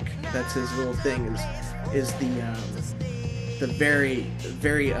trick. That's his little thing is the very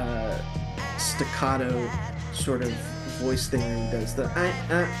very staccato sort of voice thing where he does the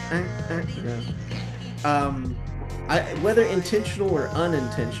you know. Um, whether intentional or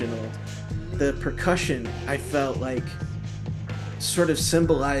unintentional, the percussion I felt like sort of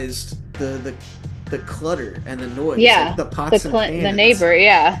symbolized the clutter and the noise, like Yeah. the pots and The pans. neighbor,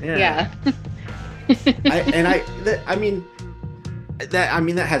 yeah. Yeah, Yeah. I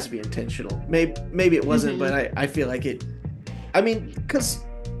mean that has to be intentional. Maybe it wasn't, but Hmm. I feel like it. I mean, because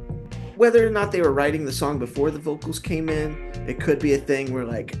whether or not they were writing the song before the vocals came in, it could be a thing where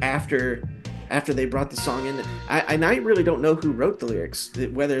like after they brought the song in, I really don't know who wrote the lyrics,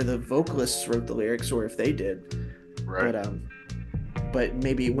 whether the vocalists wrote the lyrics or if they did, Right. but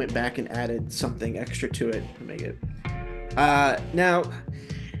maybe it went back and added something extra to it to make it. Now,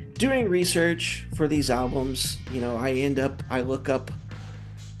 doing research for these albums, I look up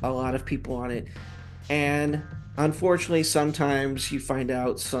a lot of people on it, and unfortunately, sometimes you find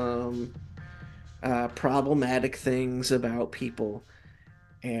out some problematic things about people.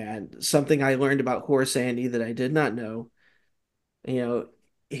 And something I learned about Horace Andy that I did not know, you know,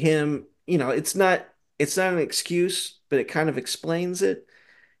 him, it's not an excuse, but it kind of explains it.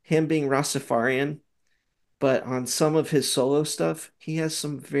 Him being Rastafarian, but on some of his solo stuff, he has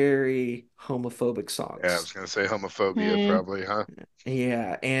some very homophobic Yeah, I songs. was gonna say homophobia, Mm. probably, huh?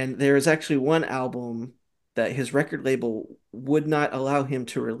 Yeah, and there is actually one album that his record label would not allow him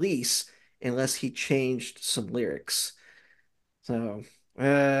to release unless he changed some lyrics. So,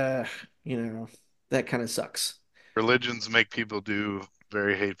 uh, you know, that kind of sucks. Religions make people do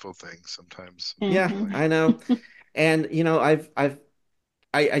very hateful things sometimes, Yeah, Hmm. unfortunately. I know. And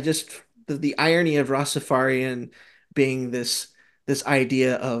I just the irony of Rastafarian being this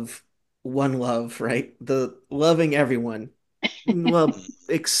idea of one love, right? The loving everyone. Well,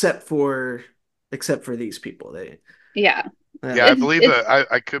 except for these people. They Yeah. Yeah, I uh believe It's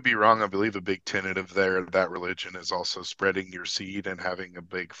I could be wrong. I believe a big tenet of that religion is also spreading your seed and having a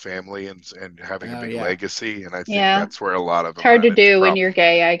big family and having a oh big yeah. legacy. And I think yeah. that's where a lot of It's them hard run to into do when you're problems.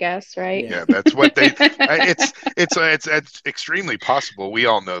 gay, I guess, right? Yeah. Yeah, that's what they. It's extremely possible. We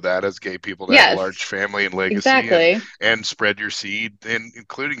all know that as gay people to have a large Yes, family and legacy exactly. and spread your seed, and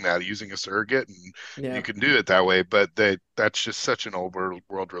including that using a surrogate, and you Yeah. can do it that way. But that's just such an old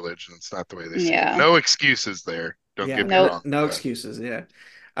world religion. It's not the way they see it. Yeah. No excuses there. Don't Yeah, get me Nope. wrong. no But excuses. Yeah.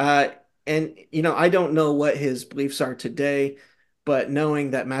 Uh, and I don't know what his beliefs are today, but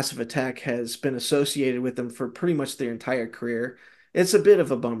knowing that Massive Attack has been associated with them for pretty much their entire career, it's a bit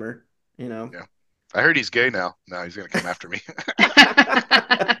of a bummer, you know. yeah, I heard he's gay now. Now he's gonna come after me.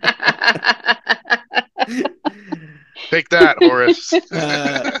 Take that, Horace.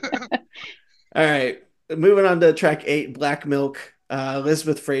 uh, all right, moving on to track 8, Black Milk.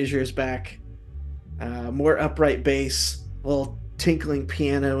 Elizabeth Fraser is back. More upright bass, a little tinkling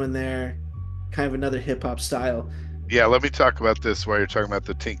piano in there, kind of another hip hop style. Yeah, let me talk about this while you're talking about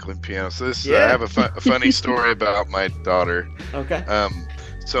the tinkling piano. So I Yeah. have a funny story about my daughter. Okay. Um,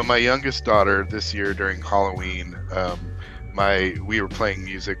 so my youngest daughter this year during Halloween, my we were playing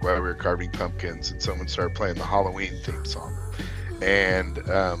music while we were carving pumpkins, and someone started playing the Halloween theme song, and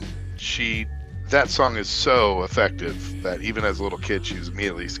she that song is so effective that even as a little kid, she was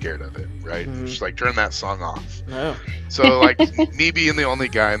immediately scared of it. Right? Mm-hmm. She's like, turn that song off. No. So like me being the only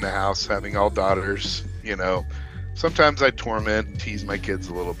guy in the house, having all daughters, sometimes I torment and tease my kids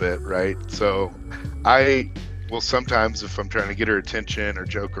a little bit, right? So I will sometimes, if I'm trying to get her attention or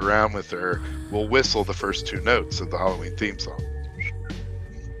joke around with her, will whistle the first two notes of the Halloween theme song,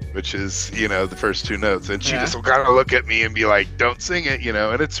 which is, the first two notes. And she Yeah. just will kind of look at me and be like, don't sing it,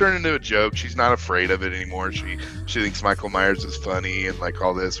 and it's turned into a joke. She's not afraid of it anymore. She thinks Michael Myers is funny and like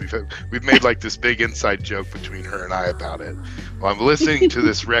all this. We've made like this big inside joke between her and I about it. Well, I'm listening to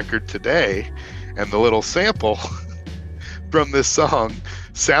this record today, and the little sample from this song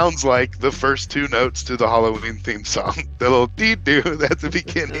sounds like the first two notes to the Halloween theme song. The little dee doo at the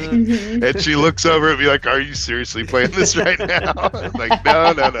beginning. Hmm. And she looks over and be like, are you seriously playing this right now? I'm like,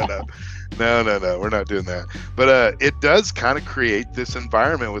 no, no, no, no. No, no, no, we're not doing that. But it does kind of create this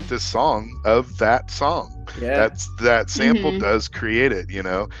environment with this song of that song. Yeah. That sample Hmm. does create it, and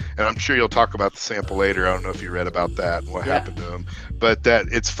I'm sure you'll talk about the sample later. I don't know if you read about that and what Yeah. happened to him, but that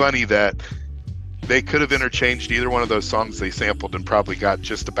it's funny that they could have interchanged either one of those songs they sampled and probably got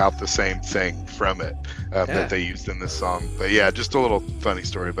just about the same thing from it Yeah. that they used in this song. But yeah, just a little funny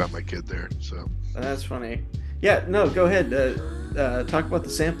story about my kid there. So That's funny. Yeah, no, go ahead. Talk about the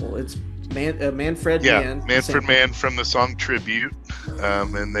sample. It's Manfred yeah, Mann. Manfred sample. Mann from the song Tribute,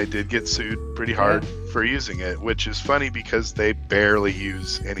 and they did get sued pretty hard for using it, which is funny because they barely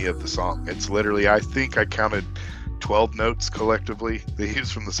use any of the song. It's literally, I think I counted 12 notes collectively they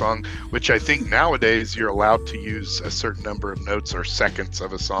use from the song, which I think nowadays you're allowed to use a certain number of notes or seconds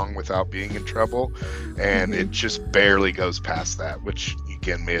of a song without being in trouble. And Hmm. it just barely goes past that, which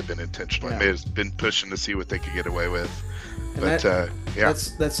again may have been intentional. It Yeah. may have been pushing to see what they could get away with. And But yeah,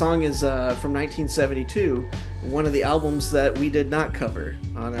 that song is from 1972, one of the albums that we did not cover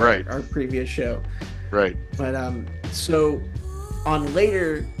on right, our previous show. right. But so on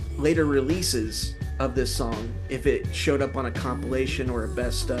later releases of this song, if it showed up on a compilation or a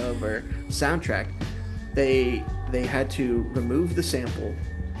best of or soundtrack, they had to remove the sample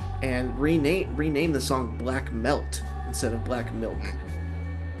and rename the song Black Melt instead of Black Milk.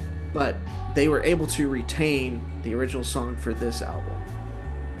 But they were able to retain the original song for this album.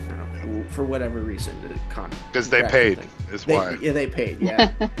 I don't know, for whatever reason, Because they paid is why. Yeah, they paid,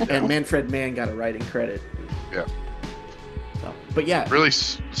 yeah. And Manfred Mann got a writing credit. Yeah. So, but yeah, Really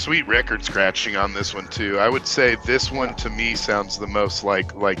sweet record scratching on this one too. I would say this one to me sounds the most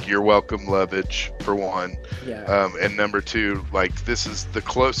like You're Welcome Lovage for one, yeah, and number two, like this is the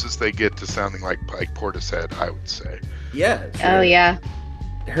closest they get to sounding like Portishead, I would say. yeah. Oh Sure. yeah.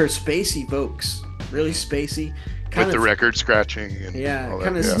 Her spacey vocals, really spacey, kind With of the record scratching and yeah, all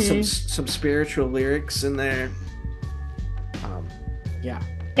kind that. of Yeah. some spiritual lyrics in there. Um, yeah,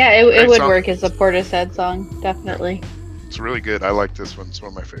 Yeah, it Great would song. work as a Portishead song, definitely. It's really good. I like this one. It's one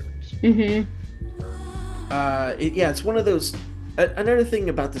of my favorites. Hmm. yeah, it's one of those. Another thing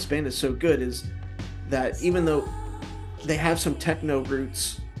about this band is so good is that even though they have some techno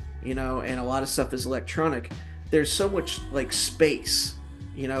roots, and a lot of stuff is electronic, there's so much like space,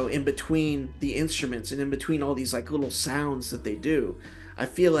 in between the instruments and in between all these like little sounds that they do. I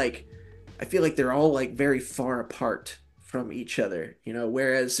feel like they're all like very far apart from each other,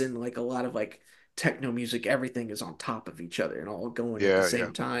 whereas in like a lot of like techno music, everything is on top of each other and all going at the Yeah, yeah.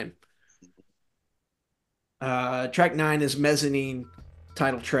 same time. Track 9 is Mezzanine,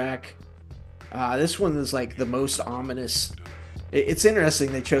 title track. This one is like the most ominous. It's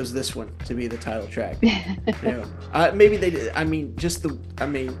interesting they chose this one to be the title track. Maybe they did. I mean,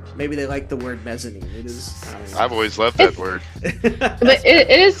 maybe they like the word mezzanine. It is. I don't know. I've always loved that word. But it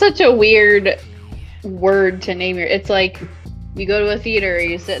is such a weird word to name your. It's like you go to a theater,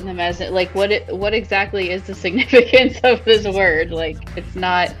 you sit in the mezzanine. Like what exactly is the significance of this word? Like it's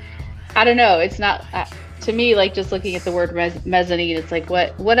not. I don't know. It's not to me like just looking at the word mezzanine. It's like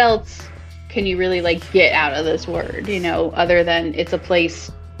what else can you really like get out of this word? Other than it's a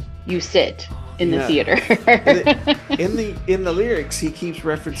place you sit in the Yeah. theater. in the lyrics, he keeps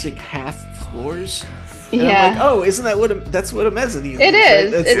referencing half floors. And Yeah. I'm like, oh, isn't that that's what a mezzanine It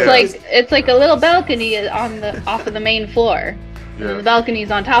is? is. Right? It's like a little balcony off of the main floor. Yeah. And the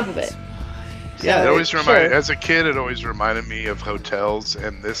balcony's on top of it. Yeah, It always sure. as a kid, it always reminded me of hotels,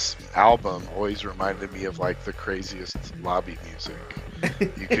 and this album always reminded me of like the craziest lobby music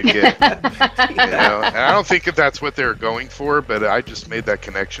you could get. And I don't think that that's what they're going for, but I just made that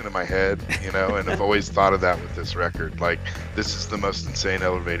connection in my head, and I've always thought of that with this record. Like, this is the most insane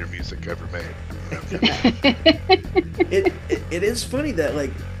elevator music ever made. it is funny that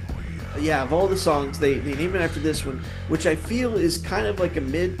like yeah, of all the songs they name it after this one, which I feel is kind of like a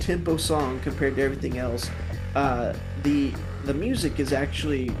mid-tempo song compared to everything else. The music is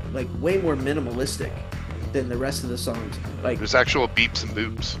actually like way more minimalistic than the rest of the songs. Like There's actual beeps and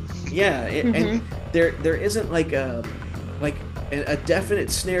boops. yeah, and there isn't like a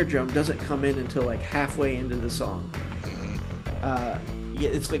definite snare drum doesn't come in until like halfway into the song. Yeah,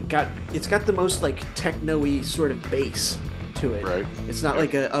 it's got the most like techno-y sort of bass to it. Right. It's not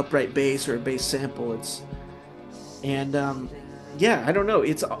like an upright bass or a bass sample. Yeah, I don't know.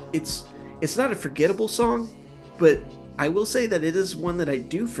 It's not a forgettable song, but I will say that it is one that I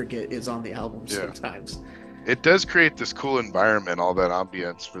do forget is on the album Yeah. sometimes. It does create this cool environment, all that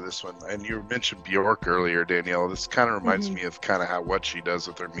ambience for this one. And you mentioned Bjork earlier, Danielle. This kind of reminds me of kind of how what she does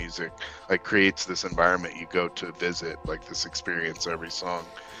with her music, like creates this environment you go to visit, like this experience every song.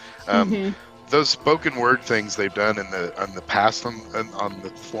 Those spoken word things they've done in the past on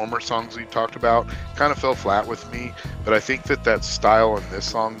the former songs we talked about kind of fell flat with me, but I think that style in this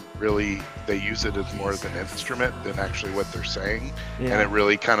song really they use it as more of an instrument than actually what they're saying, Yeah. and it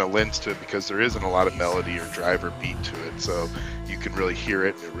really kind of lends to it because there isn't a lot of melody or drive or beat to it, so you can really hear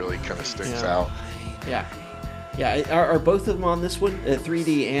it and it really kind of sticks Yeah. out. Yeah. Yeah, are both of them on this one?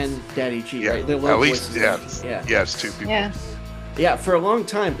 3D and Daddy G, Yeah, right? They're at love least voices. yeah, it's two people. Yeah. Yeah, for a long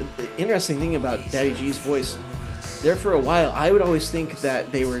time, the interesting thing about Daddy G's voice, there for a while, I would always think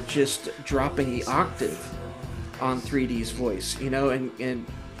that they were just dropping the octave on 3D's voice, and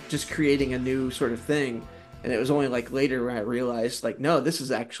just creating a new sort of thing. And it was only like later when I realized, like, no, this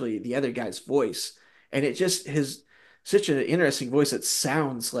is actually the other guy's voice. And it just, such an interesting voice that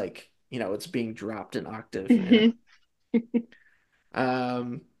sounds like, it's being dropped an octave. Yeah. Hmm.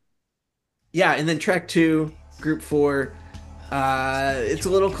 Um, yeah, and then track two, group four, it's a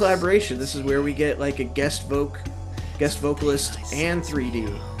little collaboration. This is where we get like a guest vocalist and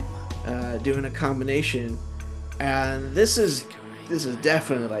 3D doing a combination. And this is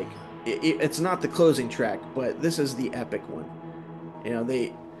definitely like it's not the closing track, but this is the epic one.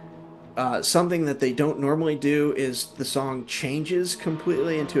 They something that they don't normally do is the song changes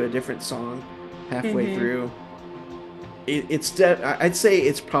completely into a different song halfway Hmm. through. I'd say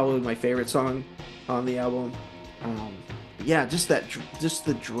it's probably my favorite song on the album. Um, yeah, just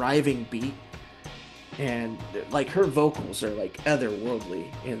the driving beat and like her vocals are like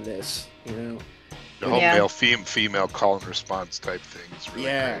otherworldly in this. The When whole Yeah. female call and response type thing is really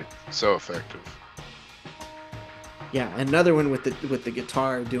yeah, great. So effective. yeah, another one with the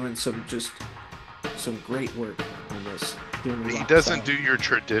guitar doing some great work on this, doing the He rock doesn't style. do your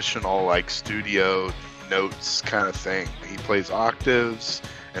traditional like studio notes kind of thing. He plays octaves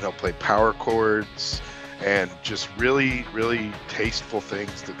and he'll play power chords and just really, really tasteful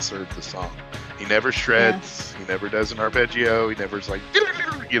things that serve the song. He never Yeah. shreds. He never does an arpeggio. He never's like,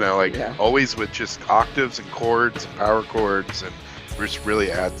 like Yeah, always with just octaves and chords and power chords, and just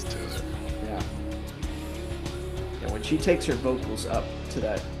really adds to it. yeah. Yeah, when she takes her vocals up to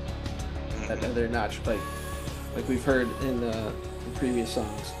that Mhm. other notch, like we've heard in previous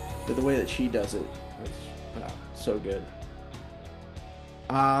songs, but the way that she does it, it's so good.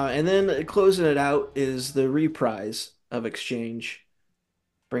 And then closing it out is the reprise of Exchange,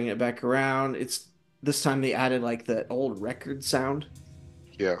 bringing it back around. It's this time they added like the old record sound,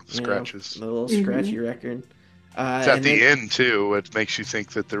 Yeah, the scratches. little Hmm. scratchy record. It's at And the then end too. It makes you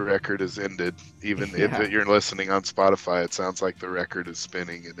think that the record is ended. Even if yeah, you're listening on Spotify, it sounds like the record is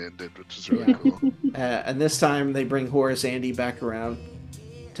spinning and ended, which is really yeah. cool. And this time they bring Horace Andy back around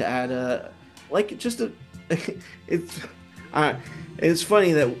to add a like just a it's uh, it's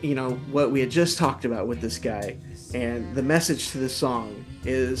funny that what we had just talked about with this guy, and the message to this song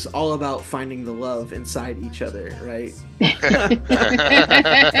is all about finding the love inside each other, right?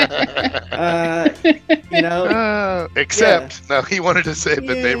 uh you know yeah, Except, no, he wanted to say,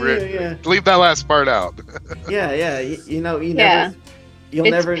 but yeah, yeah, yeah, leave that last part out. yeah, yeah. Yeah. You'll It's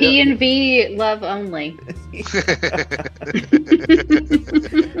never know. P and V love only.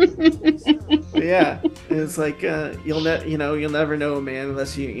 Yeah, it's like you'll never know a man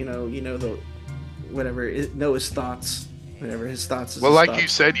unless you know the whatever know his thoughts. Whatever his thoughts is Well, his like you thoughts.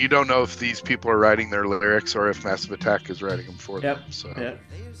 said, you don't know if these people are writing their lyrics or if Massive Attack is writing them for them. Yep. So, Yep.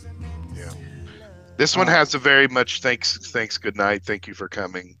 yeah. This one Uh, has a very much thanks, good night, thank you for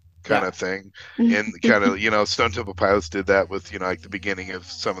coming kind yeah. of thing. And kind of, Stone Temple Pilots did that with, like the beginning of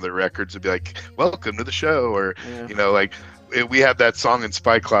some of their records. It'd be like, welcome to the show. Or, Yeah. like we had that song in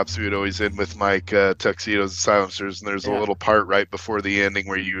Spy Clops we would always end with Mike Tuxedos and Silencers. And there's a Yeah. little part right before the ending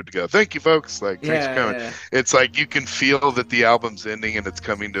where you would go, thank you, folks. Like, thanks for Yeah. coming. Yeah. It's like you can feel that the album's ending and it's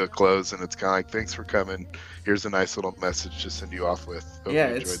coming to a close. And it's kind of like, thanks for coming. Here's a nice little message to send you off with. Hope Yeah.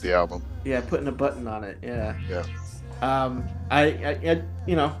 you enjoyed It's the album. yeah. Putting a button on it. Yeah. Yeah.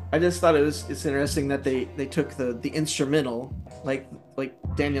 I just thought it's interesting that they took the instrumental, like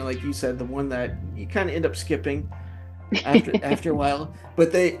Daniel, like you said, the one that you kind of end up skipping after a while,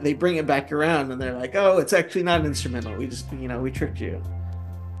 but they bring it back around and they're like, oh, it's actually not an instrumental. We just we tricked you.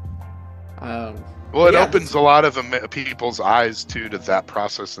 Um, Well, but it yeah, opens a lot of people's eyes too to that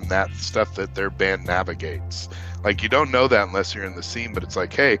process and that stuff that their band navigates. Like you don't know that unless you're in the scene, but it's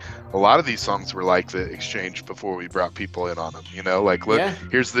like, hey, a lot of these songs were like the Exchange before we brought people in on them. Like look, yeah,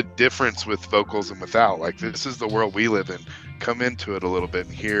 here's the difference with vocals and without. Like this is the world we live in. Come into it a little bit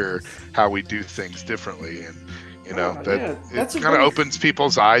and hear how we do things differly, and that yeah, it kind of opens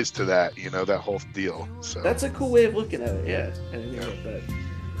people's eyes to that. That whole deal. So that's a cool way of looking at it. Yeah, I didn't know that.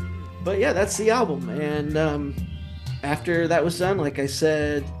 But yeah, that's the album. And after that was done, like I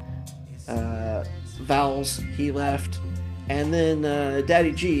said, Vowels, he left. And then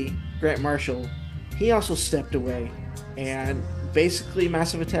Daddy G, Grant Marshall, he also stepped away. And basically,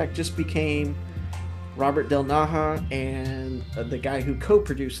 Massive Attack just became Robert Del Naja and the guy who co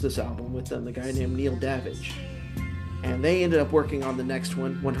produced this album with them, the guy named Neil Davidge. And they ended up working on the next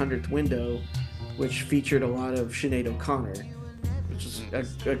one, 100th Window, which featured a lot of Sinead O'Connor, which is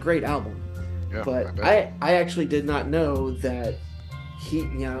a great album. yeah, But bet. I actually did not know that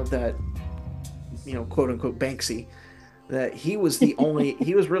quote unquote Banksy, that he was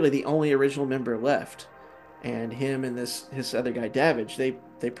he was really the only original member left, and him and his other guy Davidge,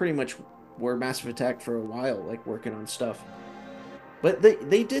 they pretty much were Massive Attack for a while, like working on stuff. But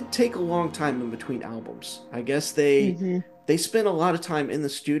they did take a long time in between albums. I guess Hmm. they spent a lot of time in the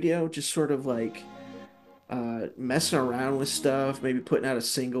studio, just sort of like messing around with stuff, maybe putting out a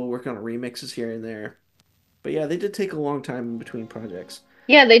single, working on remixes here and there. But yeah, they did take a long time in between projects.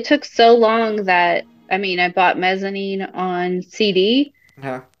 Yeah, they took so long that I mean, I bought Mezzanine on CD.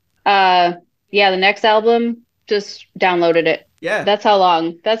 Huh? Uh, yeah, the next album just downloaded it. Yeah, That's how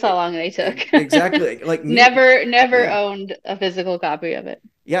long they took. exactly. Like Never yeah, owned a physical copy of it.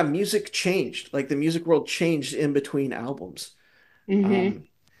 yeah. Music changed. Like the music world changed in between albums. Hmm. Um,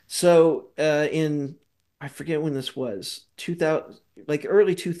 so in I forget when this was 2000, like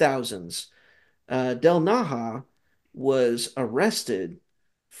early 2000s. Del Naja was arrested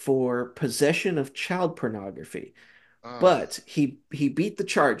for possession of child pornography, Oh, but he beat the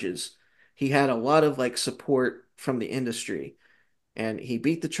charges. He had a lot of like support from the industry, and he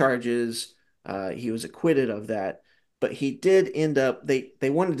beat the charges. He was acquitted of that, but he did end up. They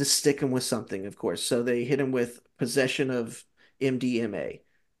wanted to stick him with something, of course, so they hit him with possession of MDMA.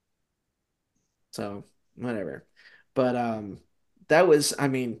 So whatever. But that was, I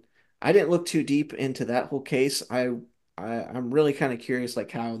mean, I didn't look too deep into that whole case. I'm really kind of curious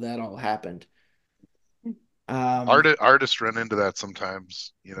like how that all happened. Um artists run into that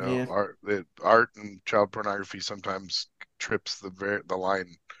sometimes. You know, yeah, art and child pornography sometimes trips the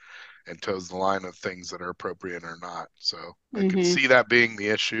line and toes the line of things that are appropriate or not. So I could Hmm. see that being the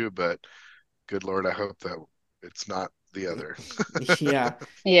issue, but good Lord, I hope that it's not the other. yeah.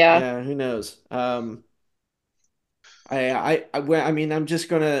 Yeah. Yeah, who knows? Well, I mean, I'm just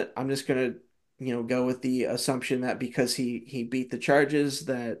gonna, go with the assumption that because he beat the charges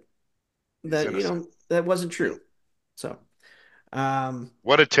He's that innocent. that wasn't true. So, um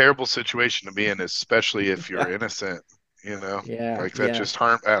What a terrible situation to be in, especially if you're yeah, innocent, you know, yeah, like that yeah, just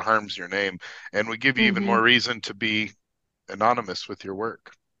harms your name and would give you even Hmm. more reason to be anonymous with your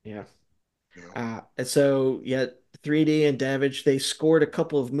work, yeah. you know. And so, yeah, 3D and Damage, they scored a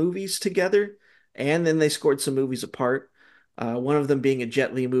couple of movies together, and then they scored some movies apart. One of them being a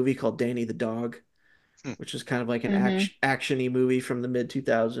Jet Li movie called Danny the Dog, Hmm. which is kind of like an Hmm. action-y movie from the mid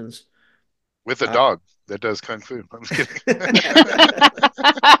 2000s. With a Uh, dog that does kung fu. I'm just kidding.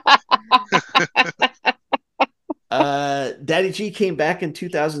 Daddy G came back in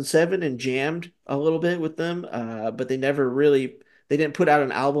 2007 and jammed a little bit with them, but they didn't put out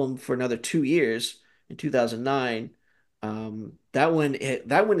an album for another 2 years in 2009. That one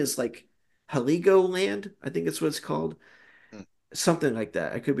is like Heligoland, I think it's what it's called, something like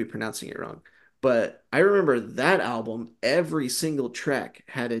that. I could be pronouncing it wrong, but I remember that album. Every single track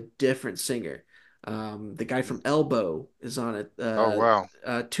had a different singer. The guy from Elbow is on it. Oh wow.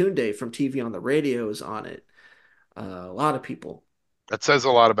 Tunde from TV on the Radio is on it. A lot of people. That says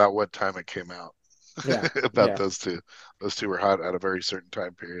a lot about what time it came out. Yeah, About yeah. those two. Those two were hot at a very certain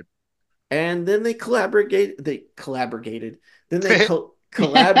time period. And then they collaborated. They collaborated. Then they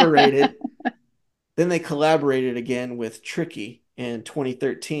collaborated. Then they collaborated again with Tricky in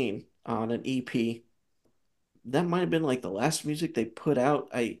 2013 on an EP. That might have been like the last music they put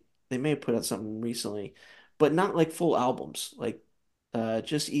out. They may have put out something recently, but not like full albums, like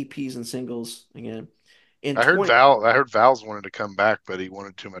just EPs and singles again. In 20 I heard Val's wanted to come back, but he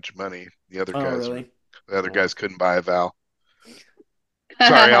wanted too much money. Oh really? The other Oh. guys couldn't buy a Val.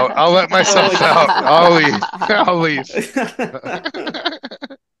 Sorry, I'll let Oh, myself it's out. I'll leave. I'll leave.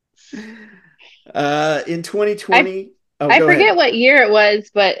 In I 2020. Oh, I go forget ahead. what year it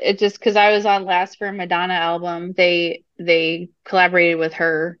was, but it just because I was on last for a Madonna album, they collaborated with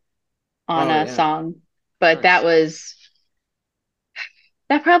her on Oh a yeah. song. But Nice.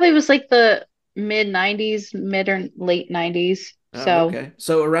 that probably was like the mid 90s, mid or late 90s. Oh, So, okay.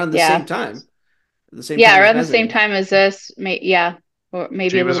 So around yeah. the same Yeah, time as around the same Mezzanine. time as this, yeah, or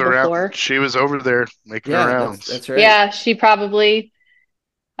maybe She a was little around. before. She was over there making her Yeah, rounds. that's right. Yeah, she probably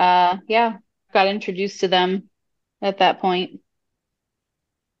yeah, got introduced to them at that point.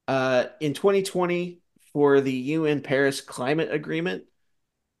 In 2020, for the UN Paris Climate Agreement,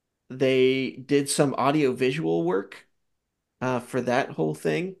 they did some audio visual work for that whole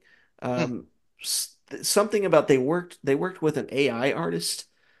thing. Hmm. Um, Something about they worked with an AI artist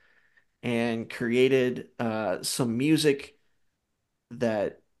and created some music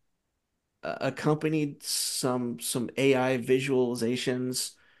that accompanied some AI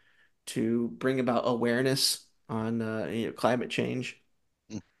visualizations to bring about awareness on climate change.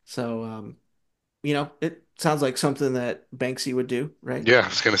 So it sounds like something that Banksy would do, right? Yeah, I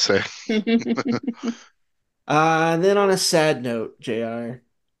was gonna say. And then on a sad note, JR,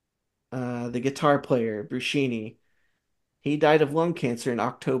 the guitar player Bruschini, he died of lung cancer in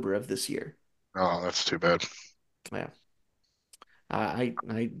October of this year. Oh, that's too bad. Yeah.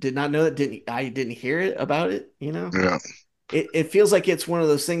 I did not know that. Didn't hear it about it, you know? Yeah. It feels like it's one of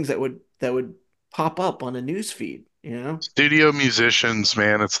those things that would pop up on a news feed, you know? Studio musicians,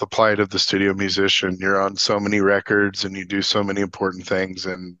 man, it's the plight of the studio musician. You're on so many records and you do so many important things,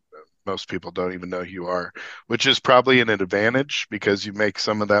 and most people don't even know who you are, which is probably an advantage because you make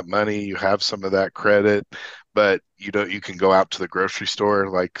some of that money, you have some of that credit, but you can go out to the grocery store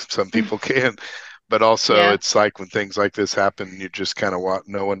like some people can. But also, Yeah. it's like when things like this happen, you just kind of want,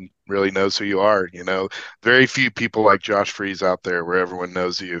 no one really knows who you are, you know. Very few people like Josh Freeze out there where everyone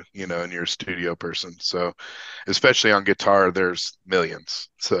knows you, you know, and you're a studio person. So especially on guitar, there's millions.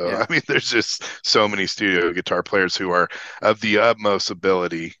 So, Yeah. I mean, there's just so many studio guitar players who are of the utmost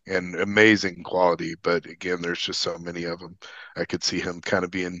ability and amazing quality. But again, there's just so many of them. I could see him kind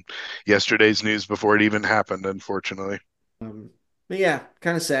of being yesterday's news before it even happened, unfortunately. Um, but yeah,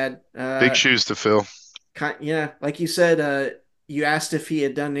 kind of sad. Big shoes to fill. Yeah, like you said, you asked if he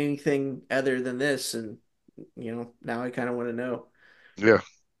had done anything other than this, and now I kind of want to know. Yeah,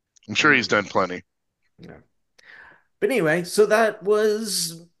 I'm sure he's Um, done plenty. yeah. But anyway, so that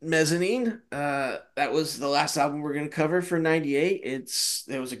was Mezzanine. That was the last album we're gonna cover for '98.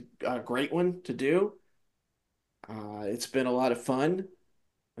 It was a great one to do. It's been a lot of fun.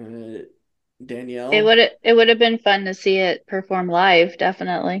 Uh, Danielle, It would have been fun to see it perform live,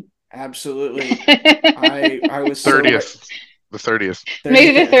 definitely. absolutely. I was so re 30th, the 30th.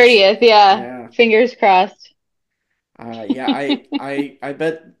 Maybe 30th the anniversary. 30th, yeah. Yeah. Fingers crossed. Yeah, I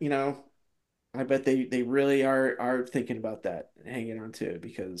bet, I bet they really are thinking about that and hanging on to it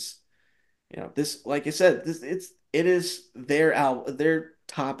because, this, like I said, it is their album, their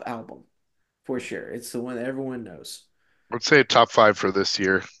top album for sure. It's the one that everyone knows. I'd say top five for this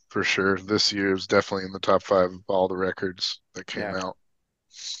year for sure. This year is definitely in the top five of all the records that came Yeah, out.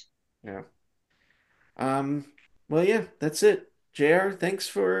 yeah. Um, well, yeah, that's it. JR, thanks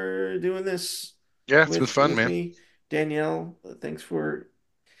for doing this Yeah, it's been fun, with man. me. Danielle, thanks for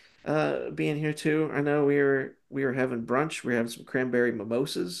being here too. I know we were having brunch. We were having some cranberry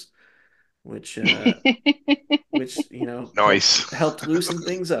mimosas, which Nice. helped loosen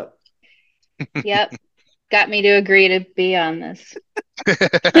things up. Yep. Got me to agree to be on this.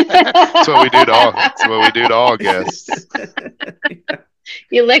 That's what we do to all. That's what we do to all guests.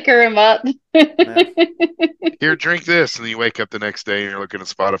 You liquor him up. Yeah. Here, drink this, and then you wake up the next day and you're looking at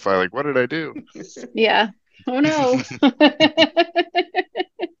Spotify like, what did I do? Yeah. Oh no.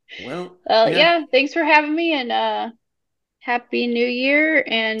 Well, Well, yeah, yeah, thanks for having me and happy new year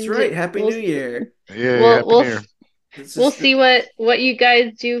that's and right. Happy New Year. Yeah, we'll happy we'll New Year. This we'll is see the what you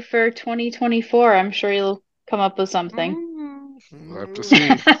guys do for 2024. I'm sure you'll come up with something. We'll have to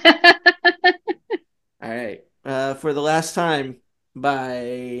see. All right. For the last time,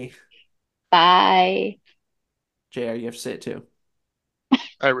 bye. Bye. JR, you have to say it too.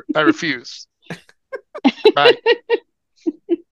 I refuse. Bye.